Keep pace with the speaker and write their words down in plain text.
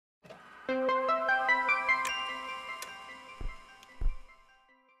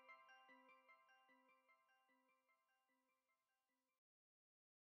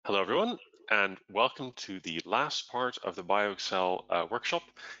Hello everyone, and welcome to the last part of the BioExcel workshop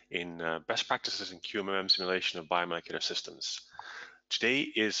in Best Practices in QMM Simulation of Biomolecular Systems. Today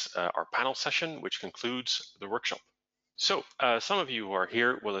is our panel session, which concludes the workshop. So some of you who are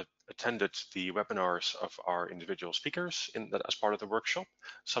here will have attended the webinars of our individual speakers as part of the workshop.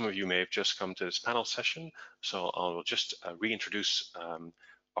 Some of you may have just come to this panel session, so I will just reintroduce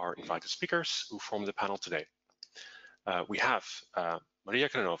our invited speakers who form the panel today. We have Maria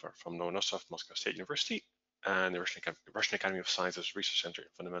Khrenova from Lomonosov Moscow State University and the Russian Academy of Sciences Research Center in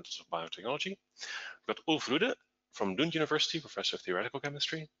Fundamentals of Biotechnology. We've got Ulf Ryde from Lund University, Professor of Theoretical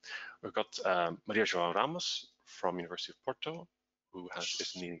Chemistry. We've got Maria João Ramos from University of Porto, who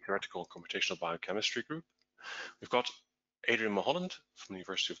is in the Theoretical and Computational Biochemistry group. We've got Adrian Mulholland from the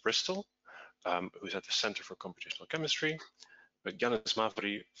University of Bristol, who's at the Center for Computational Chemistry. We've got Janez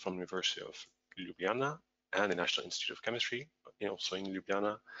Mavri from the University of Ljubljana and the National Institute of Chemistry, also in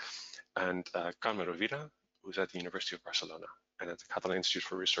Ljubljana, and Carme Rovira, who's at the University of Barcelona and at the Catalan Institute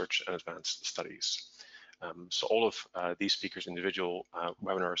for Research and Advanced Studies. So all of these speakers' individual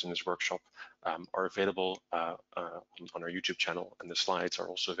webinars in this workshop are available on our YouTube channel, and the slides are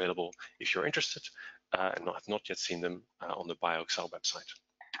also available if you're interested and have not yet seen them on the BioExcel website.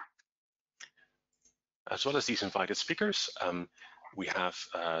 As well as these invited speakers, I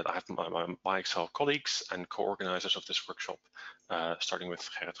have my BioExcel colleagues and co-organizers of this workshop, starting with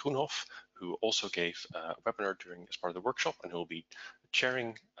Gerrit Groenhof, who also gave a webinar as part of the workshop, and who will be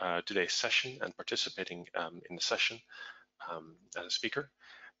chairing today's session and participating in the session as a speaker.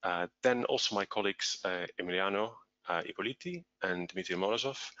 Then also my colleagues Emiliano Ippoliti and Dmitry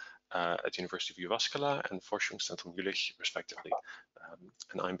Morozov at the University of Jyväskylä and Forschungszentrum Jülich, respectively.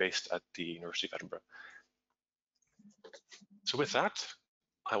 And I'm based at the University of Edinburgh. So with that,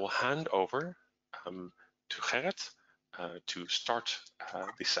 I will hand over to Gerrit to start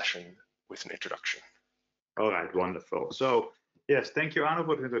the session with an introduction. All right, wonderful. So yes, thank you, Arno,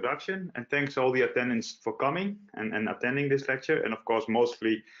 for the introduction, and thanks all the attendants for coming and attending this lecture. And of course,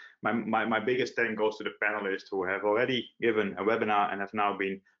 mostly my biggest thank goes to the panelists who have already given a webinar and have now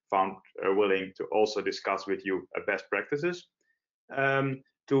been found willing to also discuss with you best practices.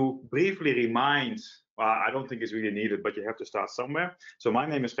 To briefly remind, I don't think it's really needed, but you have to start somewhere. So my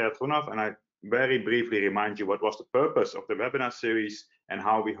name is Gerrit Groenhof, and I very briefly remind you what was the purpose of the webinar series and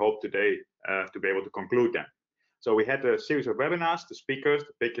how we hope today to be able to conclude them. So we had a series of webinars, the speakers,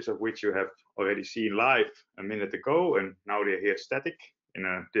 the pictures of which you have already seen live a minute ago, and now they're here static in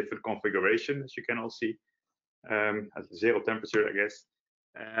a different configuration, as you can all see, at 0 temperature, I guess.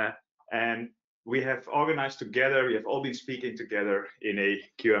 And we have organized together, we have all been speaking together in a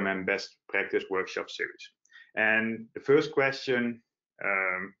QMM best practice workshop series. And the first question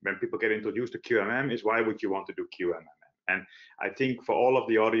when people get introduced to QMM is, why would you want to do QMM? And I think for all of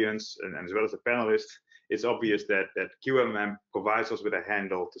the audience and as well as the panelists, it's obvious that QMM provides us with a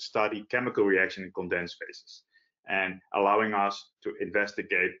handle to study chemical reaction in condensed phases and allowing us to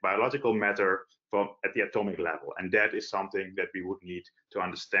investigate biological matter at the atomic level. And that is something that we would need to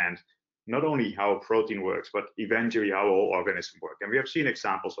understand not only how a protein works, but eventually how all organisms work. And we have seen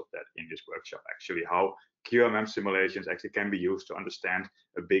examples of that in this workshop, actually, how QMM simulations actually can be used to understand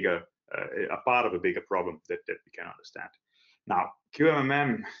a part of a bigger problem that we can understand. Now,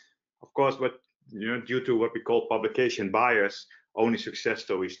 QMM, of course, due to what we call publication bias, only success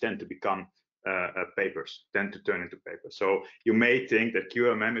stories tend to become tend to turn into papers. So you may think that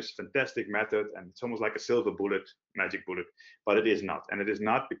QMM is a fantastic method and it's almost like a silver bullet, magic bullet, but it is not. And it is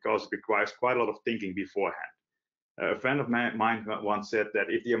not because it requires quite a lot of thinking beforehand. A friend of mine once said that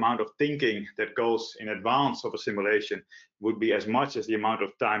if the amount of thinking that goes in advance of a simulation would be as much as the amount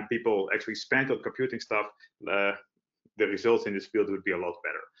of time people actually spend on computing stuff, the results in this field would be a lot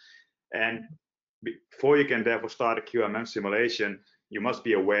better. And before you can therefore start a QMM simulation, you must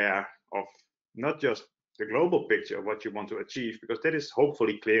be aware of not just the global picture of what you want to achieve, because that is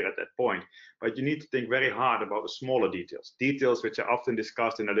hopefully clear at that point, but you need to think very hard about the smaller details which are often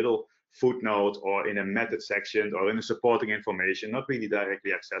discussed in a little footnote or in a method section or in a supporting information, not really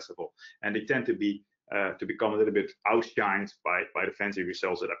directly accessible, and they tend to become a little bit outshined by the fancy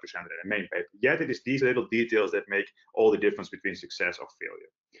results that are presented in the main paper. Yet it is these little details that make all the difference between success or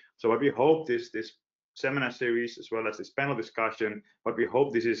failure. So what we hope this seminar series, as well as this panel discussion, what we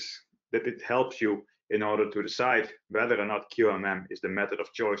hope that it helps you in order to decide whether or not QMM is the method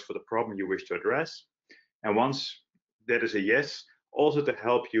of choice for the problem you wish to address. And once that is a yes, also to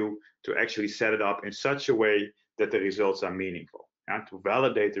help you to actually set it up in such a way that the results are meaningful, and to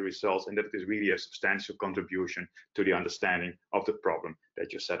validate the results and that it is really a substantial contribution to the understanding of the problem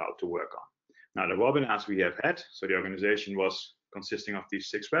that you set out to work on. Now, the webinars we have had, so the organization was consisting of these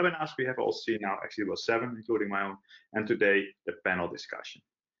 6 webinars we have all seen now. Actually, it was 7, including my own, and today the panel discussion.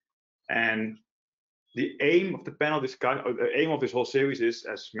 And the aim of the panel discussion, or the aim of this whole series is,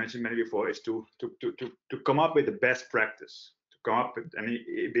 as mentioned many before, is to come up with the best practice, to come up with and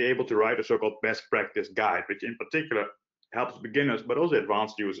be able to write a so-called best practice guide, which in particular helps beginners, but also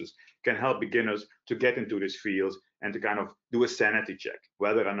advanced users, can help beginners to get into this field and to kind of do a sanity check,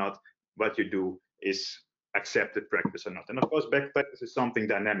 whether or not what you do is accepted practice or not. And of course, best practice is something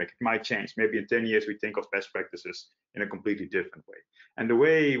dynamic. It might change. Maybe in 10 years, we think of best practices in a completely different way. And the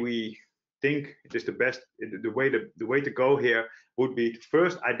way we think it is the best, the way to go here would be to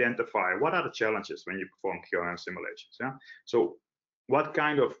first identify what are the challenges when you perform QMM simulations. Yeah? So what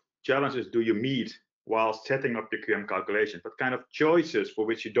kind of challenges do you meet while setting up your QM calculations? What kind of choices for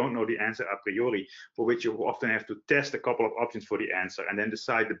which you don't know the answer a priori, for which you often have to test a couple of options for the answer and then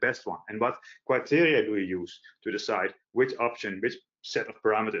decide the best one? And what criteria do you use to decide which option, which set of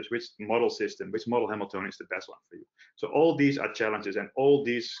parameters, which model system, which model Hamiltonian is the best one for you? So all these are challenges, and all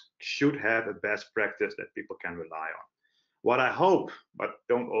these should have a best practice that people can rely on. What I hope, but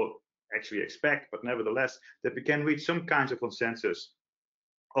don't all actually expect, but nevertheless, that we can reach some kinds of consensus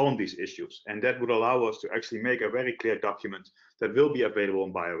on these issues, and that would allow us to actually make a very clear document that will be available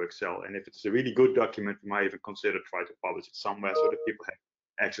on BioExcel. And if it's a really good document, we might even consider try to publish it somewhere so that people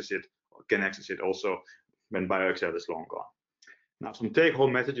have access it or can access it also when BioExcel is long gone. Now, some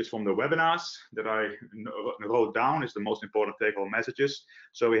take-home messages from the webinars that I wrote down is the most important take-home messages.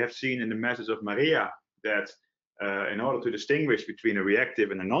 So we have seen in the message of Maria that in order to distinguish between a reactive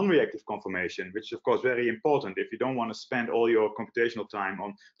and a non-reactive conformation, which is of course very important if you don't want to spend all your computational time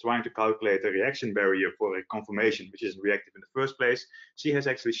on trying to calculate a reaction barrier for a conformation which isn't reactive in the first place, she has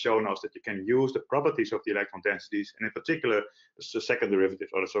actually shown us that you can use the properties of the electron densities, and in particular the second derivative,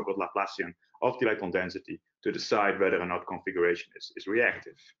 or the so-called Laplacian, of the electron density to decide whether or not configuration is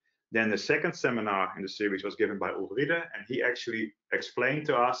reactive. Then the second seminar in the series was given by Ulf Ryde, and he actually explained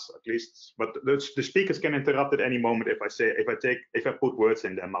to us, at least, but the speakers can interrupt at any moment if I put words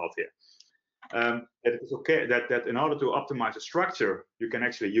in their mouth here. That it's okay that in order to optimize a structure, you can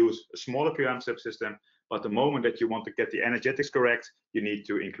actually use a smaller QM subsystem, but the moment that you want to get the energetics correct, you need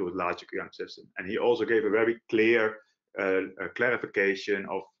to include larger QM system. And he also gave a very clear clarification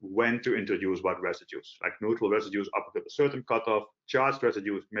of when to introduce what residues, like neutral residues up to a certain cutoff, charged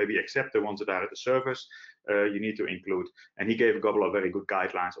residues, maybe except the ones that are at the surface, you need to include. And he gave a couple of very good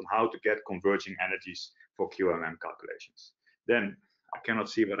guidelines on how to get converging energies for QMM calculations. Then I cannot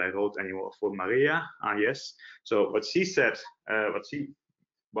see what I wrote anymore for Maria. Yes. So what she said,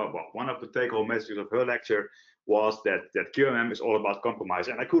 one of the take-home messages of her lecture was that QMM is all about compromise,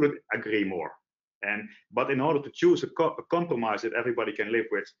 and I couldn't agree more. But in order to choose a compromise that everybody can live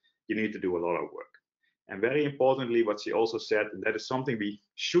with, you need to do a lot of work. And very importantly, what she also said, and that is something we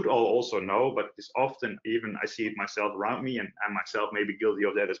should all also know, but it's often, even I see it myself around me, and I myself may be guilty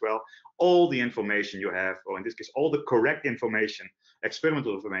of that as well, all the information you have, or in this case, all the correct information,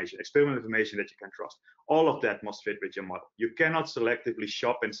 experimental information that you can trust, all of that must fit with your model. You cannot selectively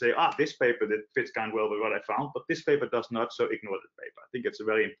shop and say, this paper that fits kind of well with what I found, but this paper does not, so ignore that paper. I think it's a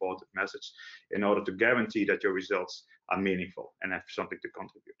very important message in order to guarantee that your results are meaningful and have something to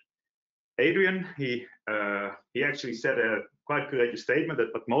contribute. Adrian, he actually said a quite courageous statement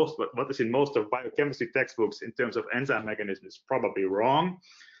that what is in most of biochemistry textbooks in terms of enzyme mechanism is probably wrong.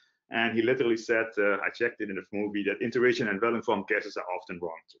 And he literally said, I checked it in the movie, that intuition and well-informed guesses are often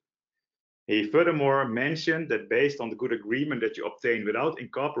wrong too. He furthermore mentioned that based on the good agreement that you obtain without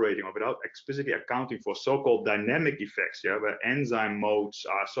incorporating or without explicitly accounting for so-called dynamic effects, where enzyme modes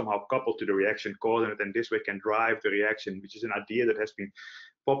are somehow coupled to the reaction coordinate and this way can drive the reaction, which is an idea that has been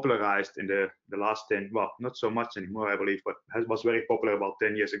popularized in the last 10, well, not so much anymore, I believe, but was very popular about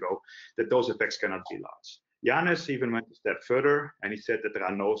 10 years ago, that those effects cannot be large. Janez even went a step further, and he said that there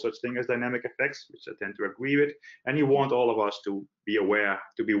are no such thing as dynamic effects, which I tend to agree with, and he warned all of us to beware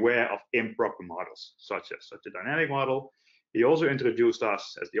of improper models, such as such a dynamic model. He also introduced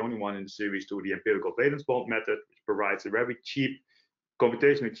us, as the only one in the series, to the empirical valence bond method, which provides a very cheap,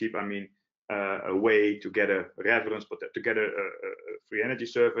 computationally cheap, I mean, a way to get a reference, but to get a free energy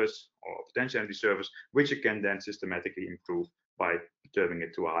surface or potential energy surface, which you can then systematically improve by determining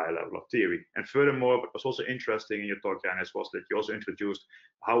it to a higher level of theory. And furthermore, what was also interesting in your talk, Janez, was that you also introduced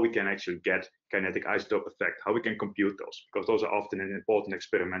how we can actually get kinetic isotope effect, how we can compute those, because those are often an important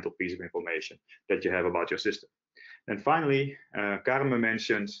experimental piece of information that you have about your system. Then finally, Carme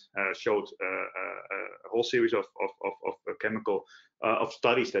mentioned, showed a whole series of chemical of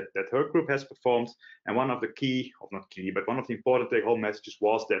studies that her group has performed. And one of the key, or not key, but one of the important take-home messages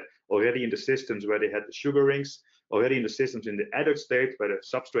was that already in the systems where they had the sugar rings, already in the systems in the adduct state where the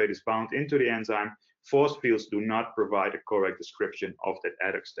substrate is bound into the enzyme, force fields do not provide a correct description of that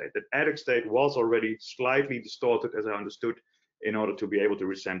adduct state. That adduct state was already slightly distorted, as I understood, in order to be able to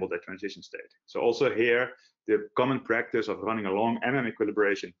resemble that transition state. So also here, the common practice of running a long MM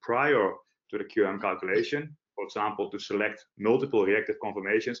equilibration prior to the QM calculation, for example, to select multiple reactive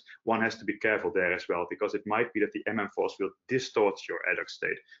conformations, one has to be careful there as well, because it might be that the MM force field distorts your adduct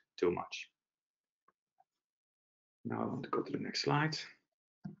state too much. Now I want to go to the next slide.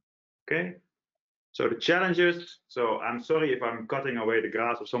 Okay. So the challenges, so I'm sorry if I'm cutting away the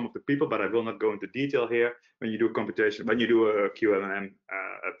grass of some of the people, but I will not go into detail here. When you do computation, when you do a QMM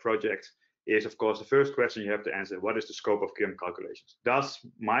project, is of course the first question you have to answer: what is the scope of QM calculations? Does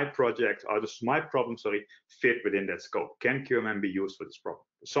my project, or does my problem, fit within that scope? Can QMM be used for this problem?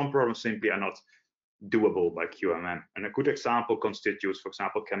 Some problems simply are not doable by QMM. And a good example constitutes, for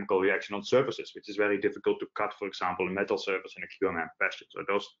example, chemical reaction on surfaces, which is very difficult to cut, for example, a metal surface in a QMM fashion. So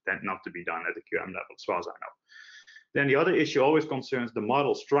those tend not to be done at the QM level, as far as I know. Then the other issue always concerns the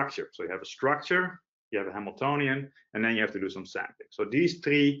model structure. So you have a structure, you have a Hamiltonian, and then you have to do some sampling. So these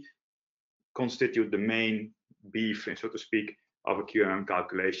three constitute the main beef, so to speak, of a QMM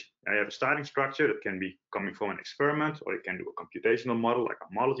calculation. I have a starting structure that can be coming from an experiment, or you can do a computational model, like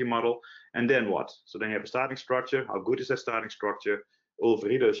a homology model. And then what? So then you have a starting structure. How good is that starting structure? Ulf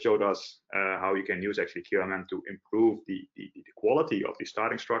Ryde showed us how you can use actually QMM to improve the quality of these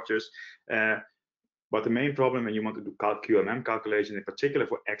starting structures. But the main problem when you want to do QMM calculation, in particular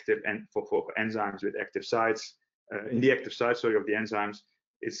for active and for enzymes with active sites, in the active site, of the enzymes,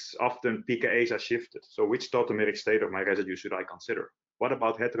 it's often pKa's are shifted. So which tautomeric state of my residue should I consider? What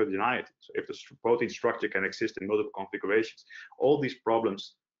about heterogeneity? So if the protein structure can exist in multiple configurations, all these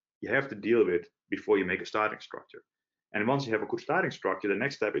problems you have to deal with before you make a starting structure. And once you have a good starting structure, the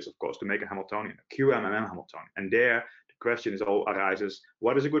next step is, of course, to make a Hamiltonian, a QMMM Hamiltonian. And there, the question arises,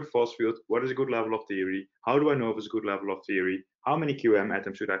 what is a good force field? What is a good level of theory? How do I know if it's a good level of theory? How many QM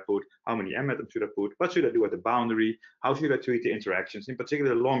atoms should I put? How many M atoms should I put? What should I do at the boundary? How should I treat the interactions, in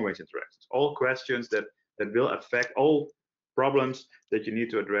particular long-range interactions? All questions that will affect all problems that you need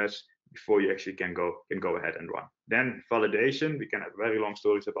to address before you actually can go ahead and run. Then validation, we can have very long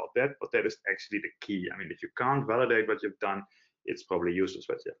stories about that, but that is actually the key. I mean, if you can't validate what you've done, it's probably useless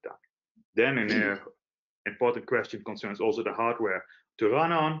what you've done. Then an important question concerns also the hardware to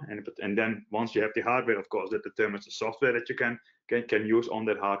run on, and then once you have the hardware, of course, that determines the software that you can use on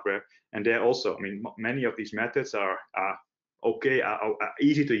that hardware. And there also, I mean, many of these methods are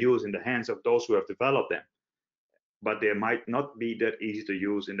easy to use in the hands of those who have developed them, but they might not be that easy to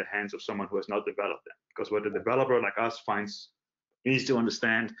use in the hands of someone who has not developed them, because what a developer like us finds easy to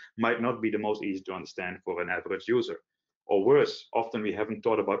understand might not be the most easy to understand for an average user. Or worse, often we haven't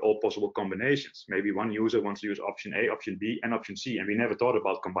thought about all possible combinations. Maybe one user wants to use option A, option B, and option C, and we never thought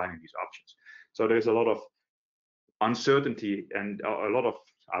about combining these options. So there's a lot of uncertainty and a lot of,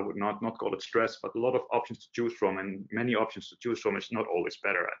 I would not call it stress, but a lot of options to choose from, and many options to choose from is not always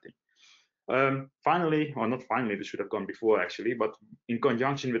better, I think. Finally, or not finally, this should have gone before actually, but in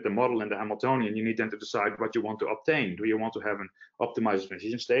conjunction with the model and the Hamiltonian, you need then to decide what you want to obtain. Do you want to have an optimized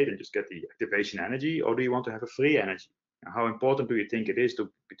transition state and just get the activation energy, or do you want to have a free energy? How important do you think it is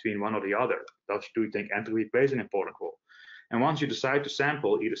between one or the other? Do you think entropy plays an important role? And once you decide to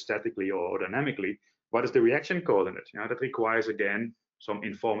sample either statically or dynamically, what is the reaction coordinate? That requires again some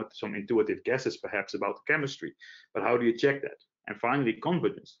intuitive guesses perhaps about the chemistry, but how do you check that? And finally,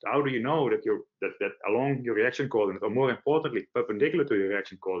 convergence. How do you know that that along your reaction coordinate, or more importantly, perpendicular to your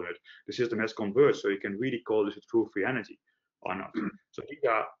reaction coordinate, the system has converged, so you can really call this a true free energy or not? So these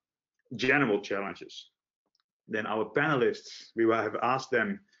are general challenges. Then our panelists, we have asked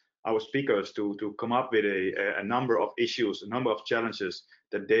them, our speakers, to come up with a number of issues, a number of challenges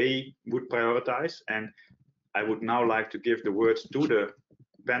that they would prioritize. And I would now like to give the words to the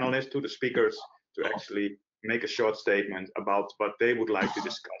panelists, to the speakers, to actually make a short statement about what they would like to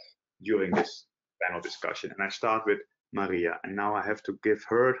discuss during this panel discussion. And I start with Maria. And now I have to give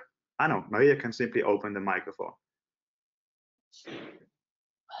her, Maria can simply open the microphone.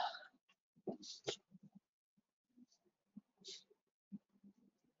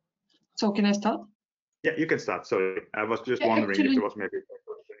 So can I start? Yeah, you can start. Sorry, I was just wondering if there was maybe a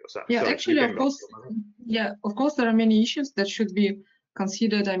question yourself. Yeah, sorry, actually, of course, there are many issues that should be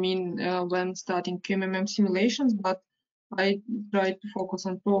considered, when starting QMMM simulations, but I try to focus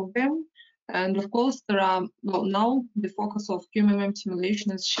on two of them. And of course, there are, well, now the focus of QMMM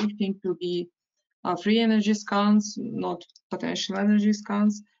simulation is shifting to the free energy scans, not potential energy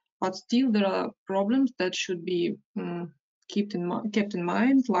scans, but still there are problems that should be kept in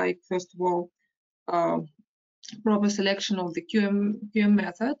mind, like first of all, proper selection of the QM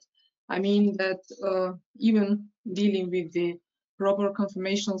method. I mean that even dealing with the proper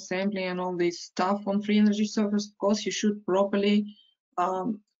conformational sampling and all this stuff on free energy surface, of course, you should properly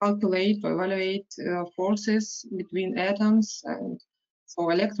calculate or evaluate forces between atoms, and so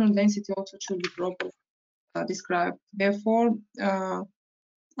electron density also should be properly described. Therefore,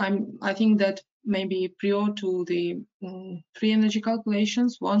 I think that maybe prior to the free energy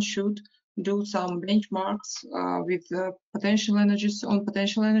calculations, one should do some benchmarks with potential energies on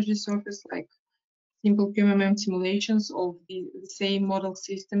potential energy surface, like simple QMMM simulations of the same model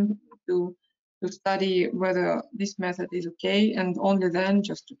system to study whether this method is okay, and only then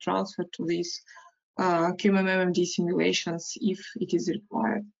just to transfer to these QMMMD simulations if it is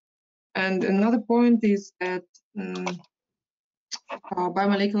required. And another point is that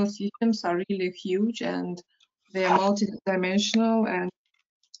biomolecular systems are really huge and they are multidimensional, and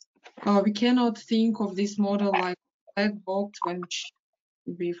we cannot think of this model like a black box when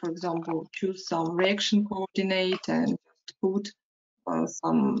we, for example, choose some reaction coordinate and put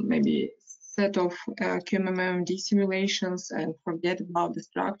some maybe set of QMMD simulations and forget about the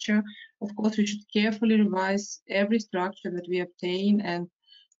structure. Of course, we should carefully revise every structure that we obtain and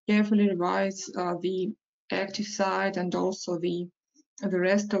carefully revise the active site and also the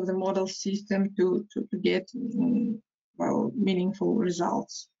rest of the model system to get well, meaningful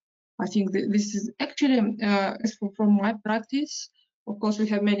results. I think this is actually, from my practice, of course, we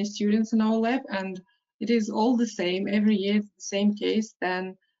have many students in our lab, and it is all the same. Every year it's the same case.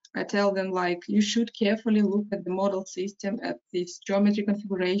 Then I tell them, like, you should carefully look at the model system, at this geometry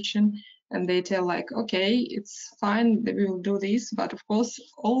configuration, and they tell, like, okay, it's fine, we will do this. But of course,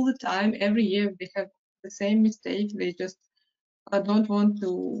 all the time, every year, they have the same mistake. They just don't want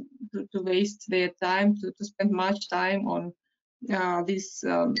to waste their time, to spend much time on this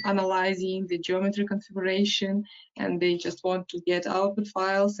analyzing the geometry configuration, and they just want to get output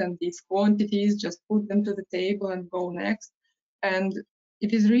files and these quantities, just put them to the table and go next. And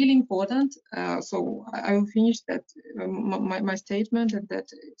it is really important. So I will finish that my statement, that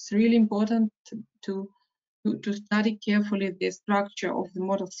it's really important to study carefully the structure of the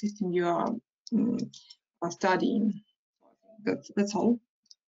model system you are studying. That's all.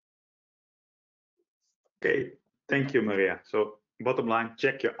 Okay, thank you, Maria. So bottom line,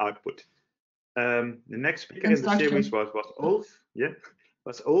 check your output. The next speaker in the series was Ulf. Yeah,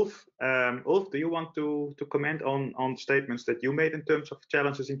 was Ulf. Ulf, do you want to comment on statements that you made in terms of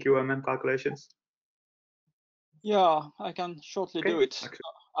challenges in QMM calculations? Yeah, I can shortly do it.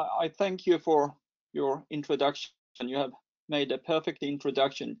 I thank you for your introduction. You have made a perfect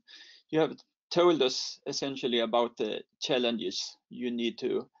introduction. You have told us essentially about the challenges you need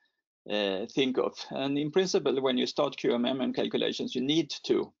to think of. And in principle, when you start QMMM calculations, you need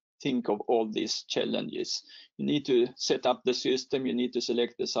to think of all these challenges. You need to set up the system, you need to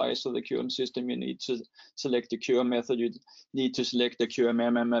select the size of the QM system, you need to select the QM method, you need to select the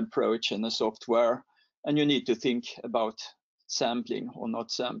QMMM approach and the software, and you need to think about sampling or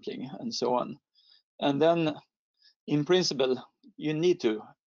not sampling and so on. And then in principle, you need to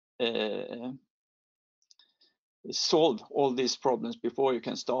solve all these problems before you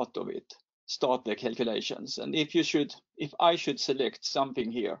can start the calculations. And if I should select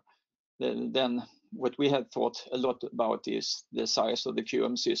something here, then what we have thought a lot about is the size of the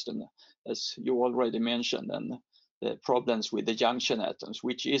QM system, as you already mentioned, and the problems with the junction atoms,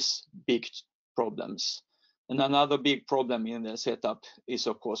 which is big problems. And another big problem in the setup is,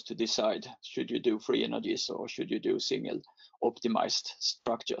 of course, to decide, should you do free energies or should you do single optimized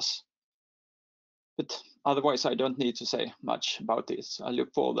structures? But otherwise, I don't need to say much about this. I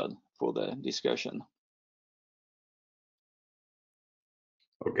look forward for the discussion.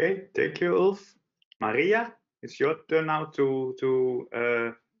 Okay, thank you, Ulf. Maria, it's your turn now to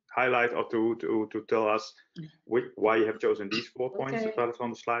highlight or to tell us why you have chosen these 4 points that are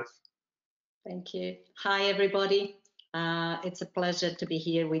on the slides. Thank you. Hi, everybody. It's a pleasure to be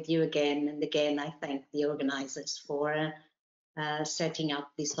here with you again. And again, I thank the organizers for setting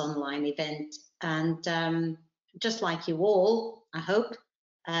up this online event. And just like you all, I hope,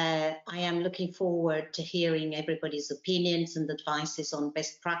 I am looking forward to hearing everybody's opinions and advices on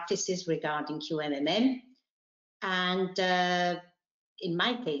best practices regarding QMMM. And in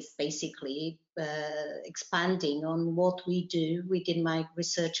my case, basically expanding on what we do within my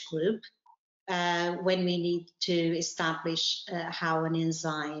research group when we need to establish how an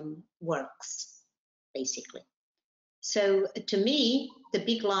enzyme works, basically. So to me, the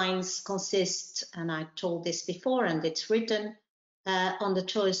big lines consist, and I told this before, and it's written, on the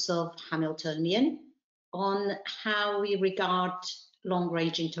choice of Hamiltonian, on how we regard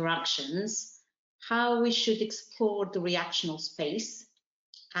long-range interactions, how we should explore the reactional space,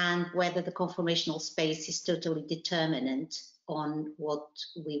 and whether the conformational space is totally determinant on what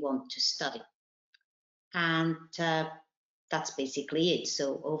we want to study. And that's basically it.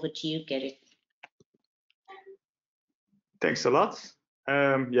 So over to you, Gerrit. Thanks a lot.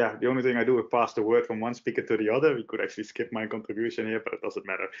 Yeah, the only thing I do is pass the word from one speaker to the other. We could actually skip my contribution here, but it doesn't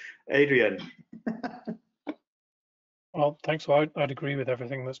matter. Adrian. Well, thanks. Well, I'd agree with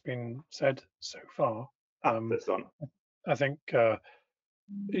everything that's been said so far. That's done. I think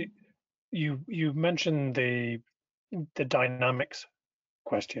you mentioned the dynamics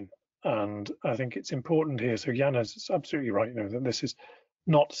question, and I think it's important here. So Janez is absolutely right. You know that this is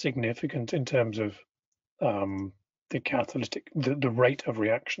not significant in terms of the catalytic, the rate of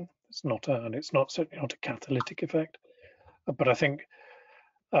reaction. It's not, and it's not certainly not a catalytic effect. But I think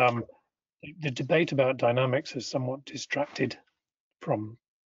the debate about dynamics is somewhat distracted from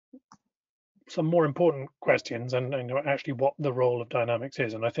some more important questions, and actually what the role of dynamics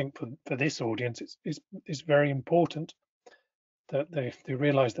is. And I think for this audience, it's very important that they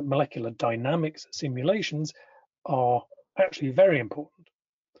realize that molecular dynamics simulations are actually very important.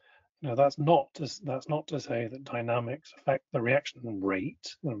 Now, that's not to say that dynamics affect the reaction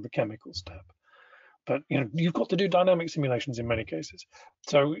rate, the chemical step, but you've got to do dynamic simulations in many cases.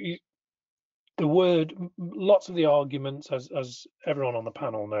 So lots of the arguments, as everyone on the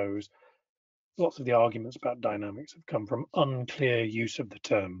panel knows, lots of the arguments about dynamics have come from unclear use of the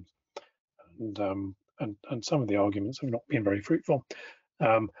terms, and some of the arguments have not been very fruitful.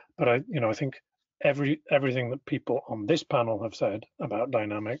 But I think everything that people on this panel have said about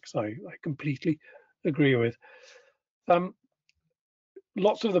dynamics, I completely agree with.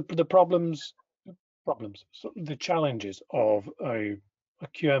 Lots of the problems, so the challenges of a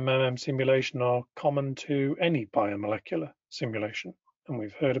QMMM simulation are common to any biomolecular simulation, and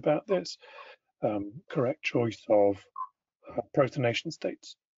we've heard about this. Correct choice of protonation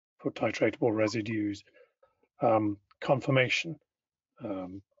states for titratable residues, conformation,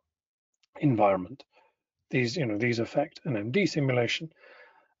 environment. These affect an MD simulation,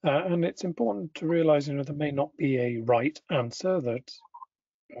 and it's important to realize there may not be a right answer, that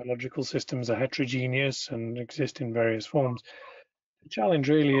biological systems are heterogeneous and exist in various forms. The challenge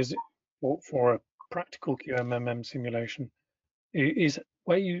really is for a practical QMMM simulation is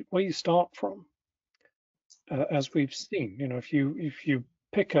where you start from. As we've seen, if you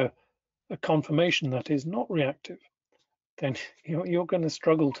pick a conformation that is not reactive, then you're going to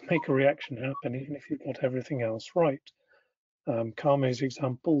struggle to make a reaction happen, even if you've got everything else right. Carme's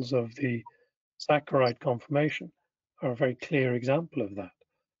examples of the saccharide conformation are a very clear example of that.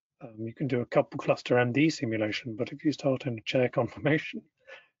 You can do a couple cluster MD simulation, but if you start in a chair conformation,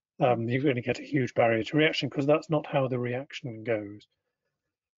 you're going to get a huge barrier to reaction, because that's not how the reaction goes.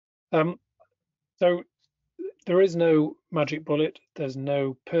 So there is no magic bullet, there's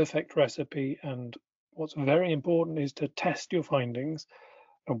no perfect recipe, and what's very important is to test your findings.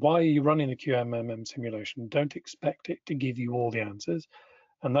 And why are you running the QMMM simulation? Don't expect it to give you all the answers,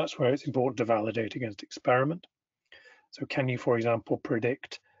 and that's where it's important to validate against experiment. So can you, for example,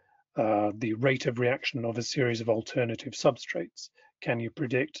 predict the rate of reaction of a series of alternative substrates? Can you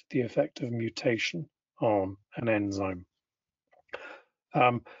predict the effect of mutation on an enzyme?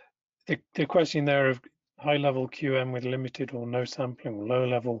 The question there of high-level QM with limited or no sampling, or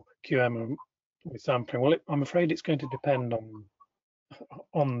low-level QM with sampling, well, I'm afraid it's going to depend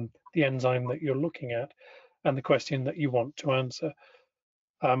on the enzyme that you're looking at and the question that you want to answer.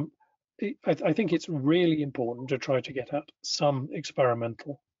 I think it's really important to try to get at some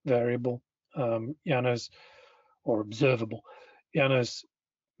experimental variable, Janez, or observable. Janez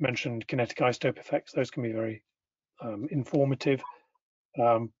mentioned kinetic isotope effects. Those can be very informative.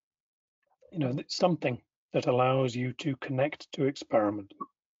 Something that allows you to connect to experiment,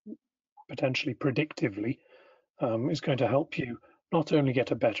 potentially predictively, is going to help you not only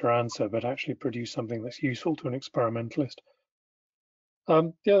get a better answer, but actually produce something that's useful to an experimentalist.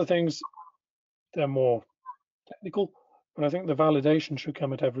 The other things, they're more technical, but I think the validation should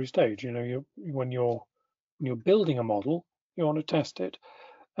come at every stage. When you're building a model, you want to test it,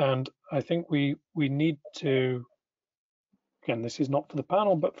 and I think we need to. Again, this is not for the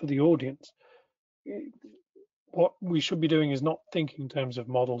panel, but for the audience. What we should be doing is not thinking in terms of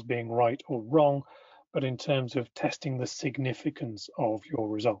models being right or wrong, but in terms of testing the significance of your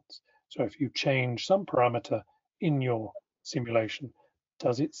results. So if you change some parameter in your simulation,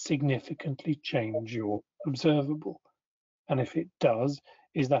 does it significantly change your observable? And if it does,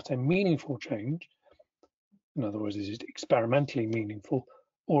 is that a meaningful change? In other words, is it experimentally meaningful,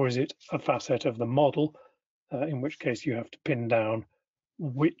 or is it a facet of the model, in which case you have to pin down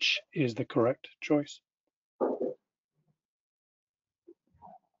which is the correct choice?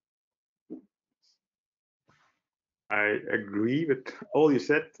 I agree with all you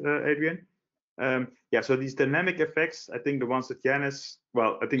said, Adrian. Yeah, so these dynamic effects, I think the ones that Janez,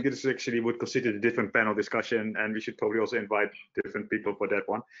 well, I think this actually would consider a different panel discussion, and we should probably also invite different people for that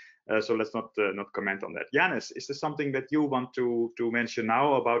one. So let's not comment on that. Janez, is there something that you want to mention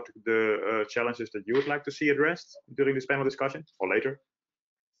now about the challenges that you would like to see addressed during this panel discussion, or later?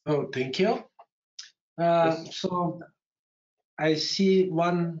 Oh, thank you. So I see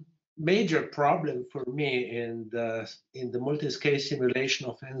one major problem for me in the multi-scale simulation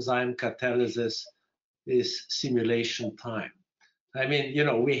of enzyme catalysis is simulation time. I mean, you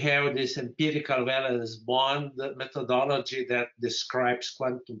know, we have this empirical valence bond methodology that describes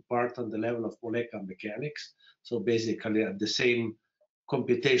quantum part on the level of molecular mechanics. So basically at the same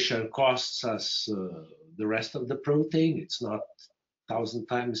computational costs as the rest of the protein. It's not 1,000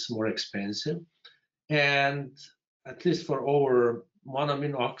 times more expensive. And at least for our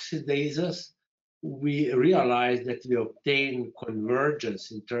monoamine oxidases, we realize that we obtain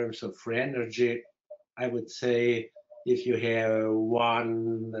convergence in terms of free energy, I would say, if you have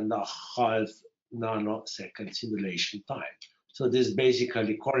 1.5 nanosecond simulation time. So this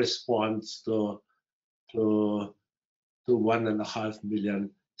basically corresponds to 1.5 million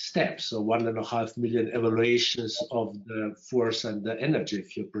steps, so 1.5 million evaluations of the force and the energy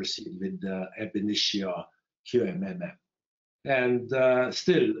if you proceed with the ab initio QMMM. And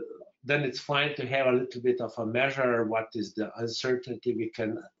still, then it's fine to have a little bit of a measure. What is the uncertainty? We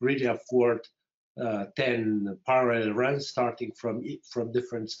can really afford 10 parallel runs starting from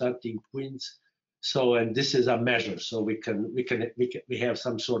different starting points. So, and this is a measure, so we have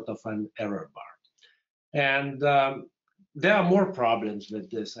some sort of an error bar. And there are more problems with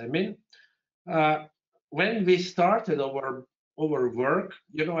this. I mean, when we started our work,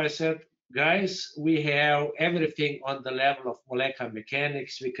 you know, I said, guys, we have everything on the level of molecular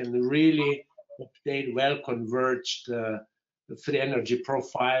mechanics. We can really obtain well-converged free energy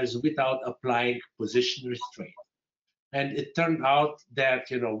profiles without applying position restraint. And it turned out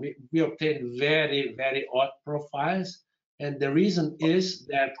that, you know, we obtained very, very odd profiles. And the reason is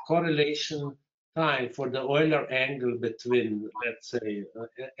that correlation time for the Euler angle between, let's say,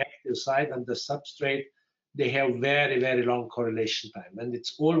 active site and the substrate, they have very, very long correlation time. And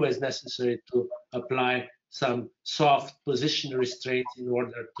it's always necessary to apply some soft position restraints in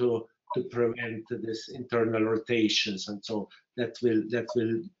order to prevent this internal rotations. And so that will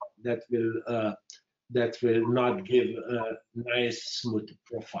not give nice smooth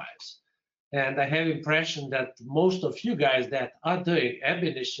profiles. And I have impression that most of you guys that are doing ab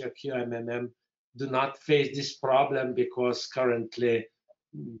initio QMMM do not face this problem, because currently,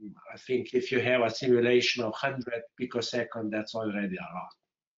 I think if you have a simulation of 100 picosecond, that's already a lot.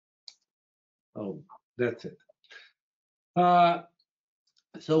 Oh, that's it.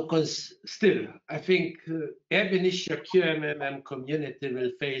 So still, I think ab initio QMMM community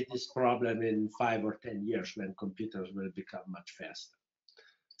will face this problem in 5 or 10 years when computers will become much faster.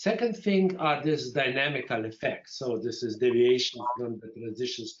 Second thing are these dynamical effects. So this is deviation from the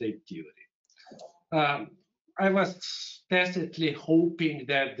transition state theory. I was tacitly hoping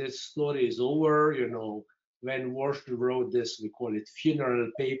that this story is over. You know, when Worcester wrote this, we call it funeral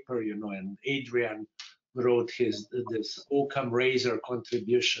paper, you know, and Adrian wrote this Occam razor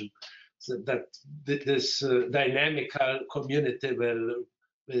contribution, so that this dynamical community will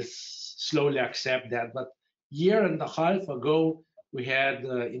slowly accept that. But a year and a half ago, we had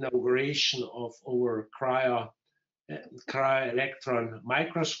the inauguration of our cryo-electron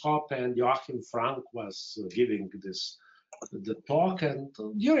microscope, and Joachim Frank was giving the talk. And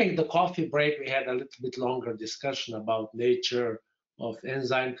during the coffee break, we had a little bit longer discussion about nature of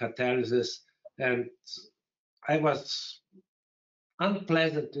enzyme catalysis. And I was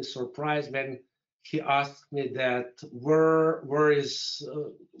unpleasantly surprised when he asked me that what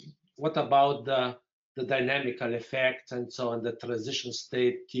about the dynamical effect and so on, the transition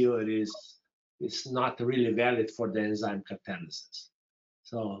state theory is not really valid for the enzyme catalysis.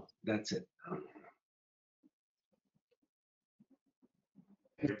 So that's it.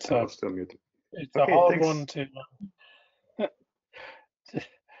 It's Okay, a hard thanks. one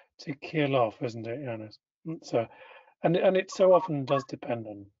to kill off, isn't it, Janez? So, and it so often does depend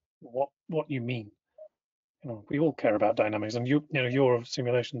on what you mean. we all care about dynamics, and your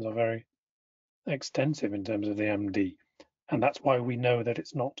simulations are very extensive in terms of the MD, and that's why we know that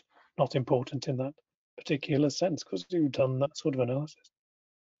it's not important in that particular sense, because you've done that sort of analysis.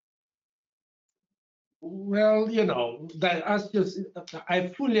 Well,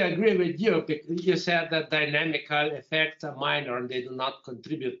 I fully agree with you. You said that dynamical effects are minor and they do not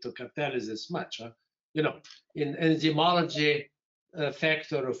contribute to catalysis much. In enzymology, a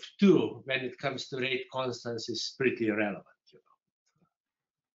factor of 2 when it comes to rate constants is pretty irrelevant.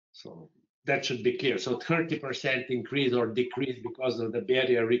 So that should be clear. So 30% increase or decrease because of the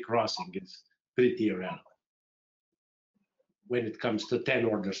barrier recrossing is pretty irrelevant when it comes to 10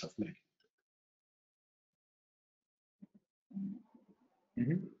 orders of magnitude.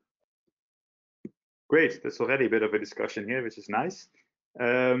 Mm-hmm. Great, that's already a bit of a discussion here, which is nice.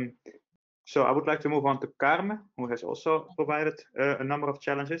 So I would like to move on to Carme, who has also provided a number of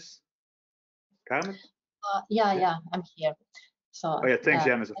challenges. Carme? Yeah, I'm here. So, oh yeah, thanks,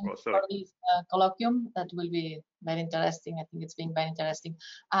 Janez, of course. Sorry. For this colloquium, that will be very interesting. I think it's been very interesting.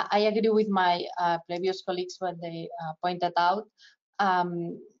 I agree with my previous colleagues when they pointed out.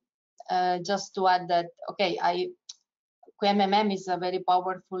 Just to add that, okay, QMMM is a very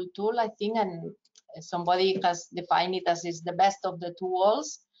powerful tool, I think, and somebody has defined it as is the best of the two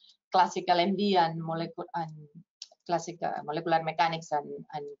worlds, classical MD and classical molecular mechanics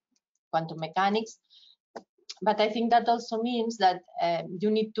and quantum mechanics. But I think that also means that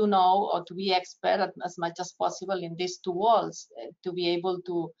you need to know or to be expert as much as possible in these two worlds to be able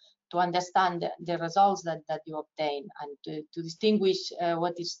to understand the results that you obtain and to distinguish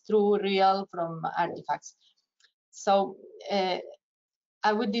what is true, real from artifacts. So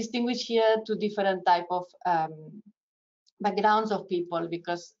I would distinguish here two different type of backgrounds of people,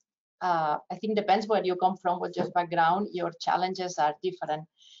 because I think depends where you come from, what your background, your challenges are different.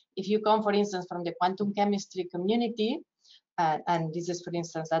 If you come, for instance, from the quantum chemistry community, and this is, for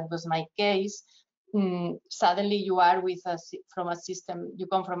instance, that was my case, suddenly you are with from a system, you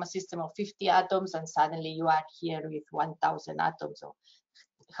come from a system of 50 atoms, and suddenly you are here with 1,000 atoms or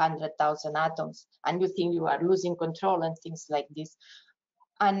 100,000 atoms, and you think you are losing control and things like this.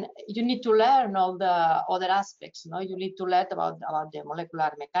 And you need to learn all the other aspects. You need to learn about the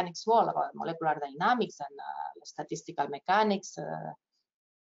molecular mechanics world, about molecular dynamics and statistical mechanics,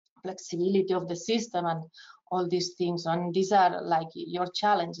 flexibility of the system, and all these things. And these are like your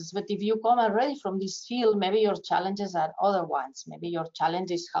challenges. But if you come already from this field, maybe your challenges are other ones. Maybe your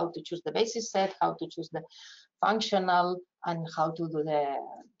challenge is how to choose the basis set, how to choose the functional, and how to do the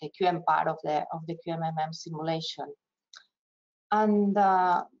QM part of the QMMM simulation. And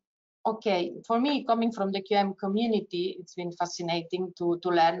okay, for me, coming from the QM community, it's been fascinating to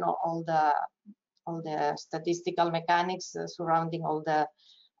learn all the statistical mechanics surrounding all the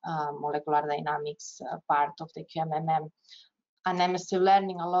molecular dynamics part of the QMMM, and I'm still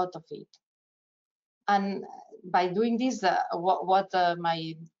learning a lot of it. And by doing this, what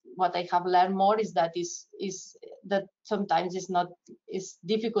I have learned more is that that sometimes it's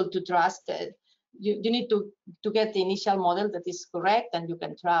difficult to trust. You need to get the initial model that is correct and you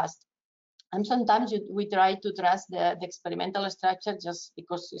can trust. And sometimes we try to trust the experimental structure just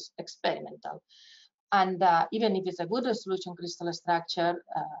because it's experimental. And even if it's a good resolution crystal structure,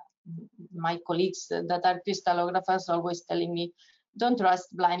 my colleagues that are crystallographers always telling me, don't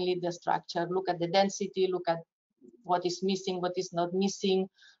trust blindly the structure. Look at the density, look at what is missing, what is not missing,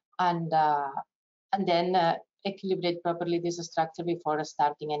 and then equilibrate properly this structure before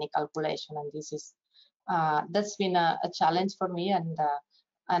starting any calculation. And this is that's been a challenge for me,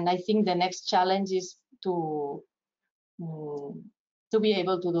 and I think the next challenge is to be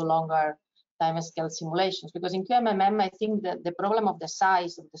able to do longer time-scale simulations, because in QMMM I think that the problem of the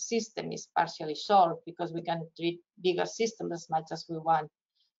size of the system is partially solved because we can treat bigger systems as much as we want.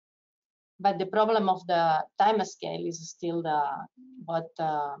 But the problem of the time scale is still what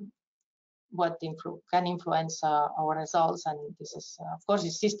can influence our results, and this is of course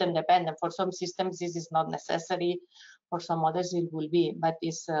is system dependent. For some systems this is not necessary, for some others it will be, but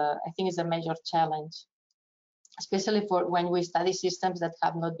it's I think it's a major challenge, especially for when we study systems that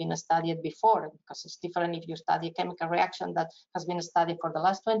have not been studied before, because it's different if you study a chemical reaction that has been studied for the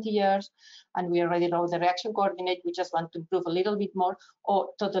last 20 years and we already know the reaction coordinate, we just want to improve a little bit more, or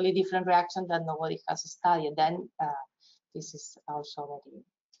totally different reaction that nobody has studied. Then this is also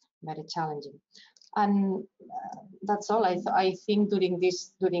very challenging. And that's all. I think during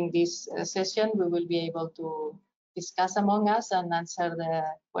this session we will be able to discuss among us and answer the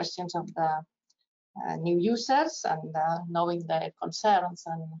questions of the new users, and knowing their concerns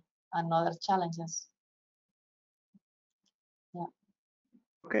and other challenges. Yeah.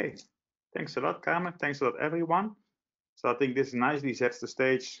 Okay, Thanks a lot, Carme. Thanks a lot, everyone. So I think this nicely sets the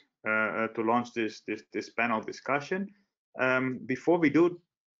stage to launch this panel discussion. Before we do,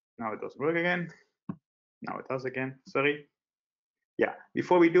 now it doesn't work again. Now it does again. Sorry. Yeah.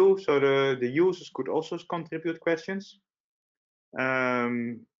 Before we do, so the users could also contribute questions.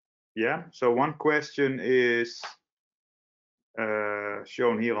 Yeah. So one question is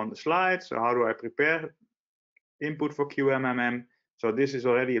shown here on the slide. So how do I prepare input for QMMM? So this is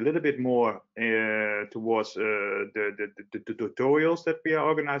already a little bit more towards the tutorials that we are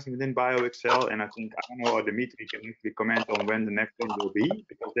organizing within BioExcel, and I think Arno or Dimitri can actually comment on when the next one will be,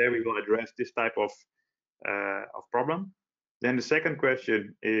 because there we will address this type of problem. Then the second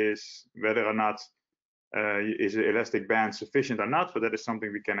question is whether or not is the elastic band sufficient or not. So that is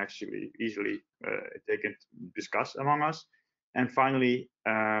something we can actually easily take and discuss among us. And finally,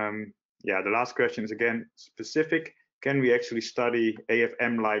 yeah, the last question is again specific. Can we actually study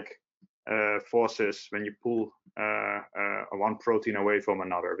AFM-like forces when you pull one protein away from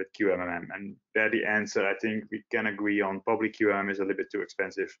another with QMMM? And there the answer, I think we can agree on, probably QMMM is a little bit too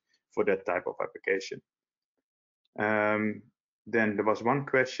expensive for that type of application. Then there was one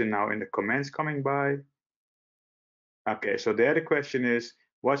question now in the comments coming by. Okay, so there the question is,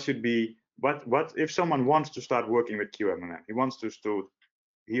 what should be, what if someone wants to start working with QMMM?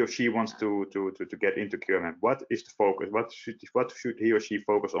 He or she wants to get into QMMM. What is the focus? What should he or she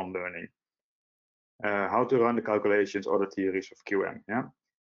focus on learning? How to run the calculations or the theories of QM? Yeah.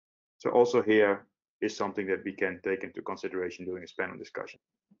 So also here is something that we can take into consideration during this panel discussion.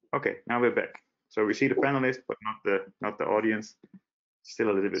 Okay, now we're back. So we see the panelists, but not the audience.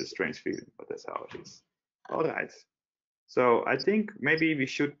 Still a little bit of a strange feeling, but that's how it is. All right. So I think maybe we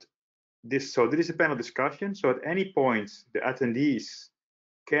should this is a panel discussion. So at any point, the attendees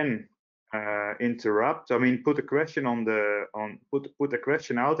can interrupt. I mean, put a question put a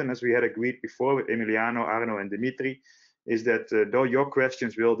question out, and as we had agreed before with Emiliano, Arno, and Dimitri, is that though your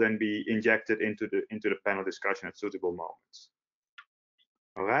questions will then be injected into the panel discussion at suitable moments.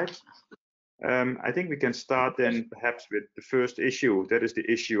 All right. I think we can start then perhaps with the first issue. That is the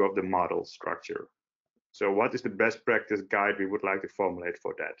issue of the model structure. So what is the best practice guide we would like to formulate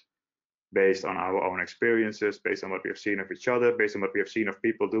for that? Based on our own experiences, based on what we have seen of each other, based on what we have seen of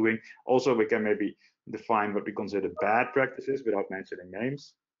people doing. Also, we can maybe define what we consider bad practices without mentioning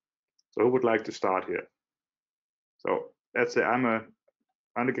names. So who would like to start here? So let's say I'm an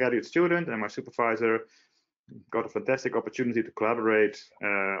undergraduate student and my supervisor got a fantastic opportunity to collaborate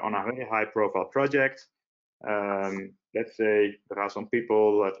on a very high profile project. Let's say there are some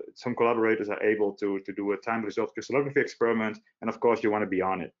people, some collaborators are able to do a time result crystallography experiment, and of course you want to be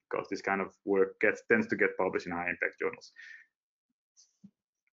on it because this kind of work tends to get published in high impact journals.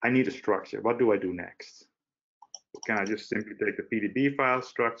 I need a structure. What do I do next? Can I just simply take the PDB file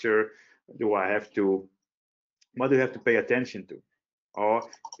structure? What do I have to pay attention to? Or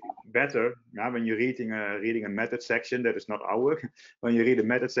better, now when you're reading a method section, that is not our work. When you read a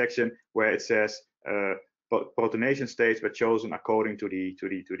method section where it says protonation states were chosen according to the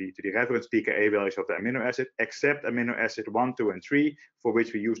reference pKa values of the amino acid, except amino acid 1, 2, and 3, for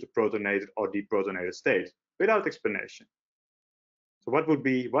which we use the protonated or deprotonated state, without explanation. So what would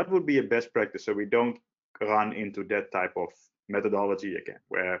be a best practice so we don't run into that type of methodology again,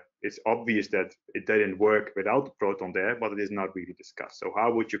 where it's obvious that it didn't work without the proton there, but it is not really discussed. So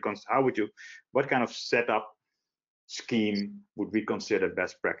what kind of setup scheme would we consider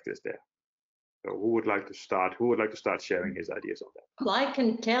best practice there? So who would like to start? Who would like to start sharing his ideas on that? Well, I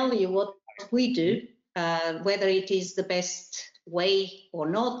can tell you what we do, whether it is the best way or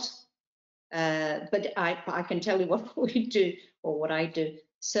not. But I can tell you what we do or what I do.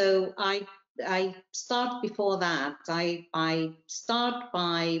 So I start before that. I start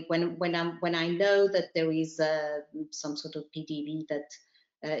by when I know that there is some sort of PDB that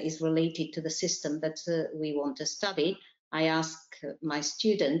is related to the system that we want to study. I ask my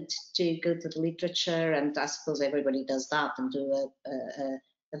student to go to the literature, and I suppose everybody does that, and do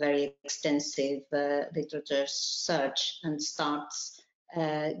a very extensive literature search and starts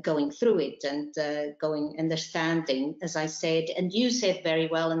going through it and understanding, as I said, and you said very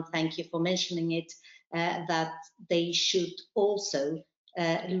well, and thank you for mentioning it, that they should also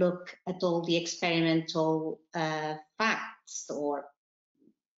look at all the experimental facts or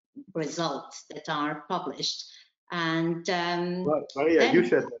results that are published. And Maria, you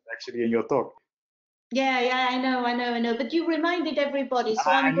said that actually in your talk. Yeah, I know. But you reminded everybody, so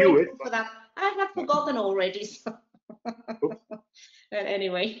I'm grateful for that. I have forgotten already. So. But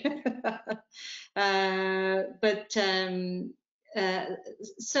anyway,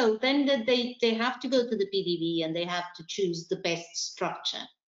 so then they have to go to the PDB and they have to choose the best structure.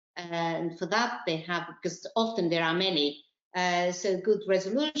 And for that, they have, because often there are many, so good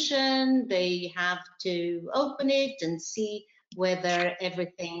resolution, they have to open it and see whether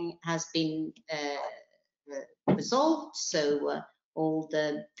everything has been resolved. So all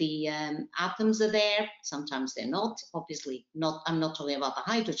the atoms are there. Sometimes they're not. Obviously, not. I'm not talking about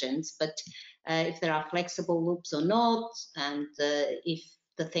the hydrogens, but if there are flexible loops or not, and if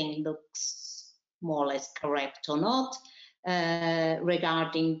the thing looks more or less correct or not.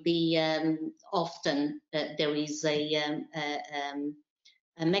 Regarding the often there is a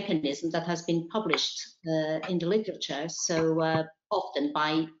mechanism that has been published in the literature, so often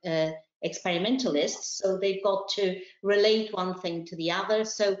by experimentalists, so they've got to relate one thing to the other.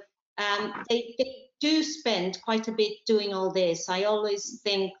 So they do spend quite a bit doing all this. I always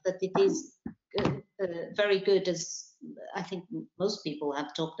think that it is very good, as I think most people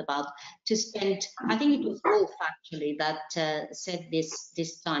have talked about, to spend, I think it was Ulf actually that said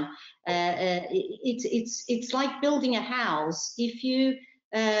this time, it's like building a house. If you,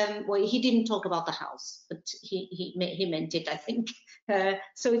 well, he didn't talk about the house, but he meant it, I think.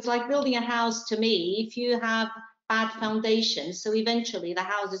 So it's like building a house to me. If you have bad foundations, so eventually the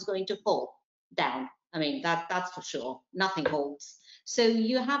house is going to fall down. I mean, that's for sure. Nothing holds. So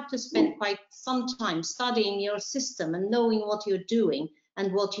you have to spend quite some time studying your system and knowing what you're doing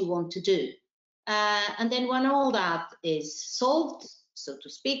and what you want to do. And then when all that is solved, so to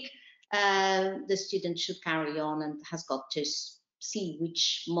speak, the student should carry on and has got to see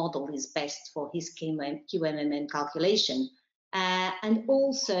which model is best for his QMMM calculation. And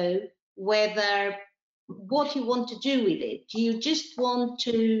also whether what you want to do with it. Do you just want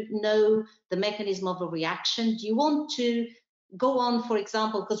to know the mechanism of a reaction? Do you want to go on, for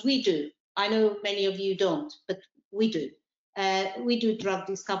example, because we do, I know many of you don't, but we do drug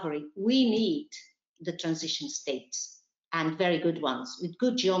discovery. We need the transition states, and very good ones with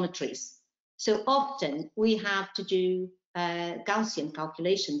good geometries. So often we have to do Gaussian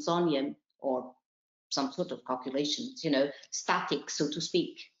calculations on them, or some sort of calculations, you know, static, so to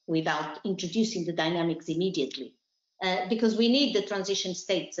speak, without introducing the dynamics immediately, because we need the transition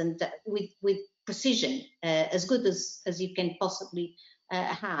states, and with precision, as good as you can possibly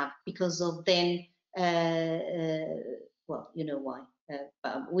have, because of then, well, you know why.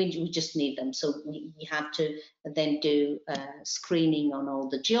 We just need them, so we have to then do screening on all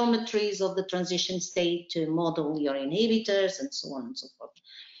the geometries of the transition state to model your inhibitors and so on and so forth.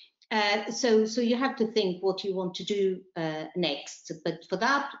 So you have to think what you want to do next, but for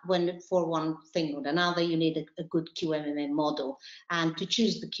that, for one thing or another, you need a good QMMM model. And to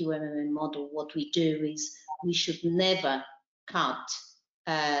choose the QMMM model, what we do is we should never cut.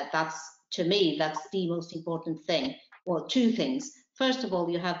 That's, to me, that's the most important thing. Well, two things. First of all,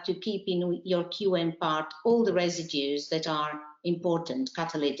 you have to keep in your QM part all the residues that are important,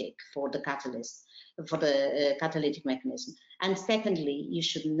 catalytic for the catalyst, for the catalytic mechanism. And secondly, you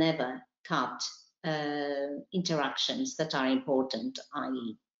should never cut interactions that are important,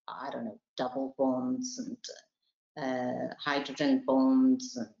 i.e., I don't know, double bonds and hydrogen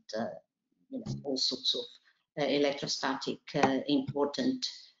bonds and you know, all sorts of electrostatic important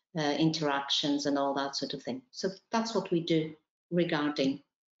interactions and all that sort of thing. So that's what we do regarding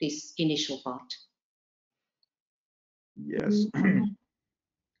this initial part. Yes.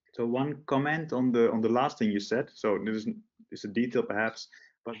 So one comment on the last thing you said. So this is a detail perhaps,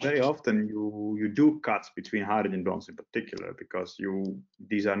 but very often you do cuts between hydrogen bonds in particular, because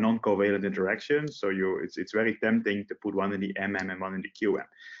these are non-covalent interactions. So it's very tempting to put one in the MM and one in the QM.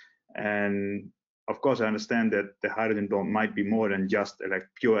 And of course, I understand that the hydrogen bond might be more than just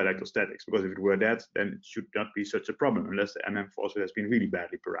pure electrostatics, because if it were that, then it should not be such a problem unless the MM phosphate has been really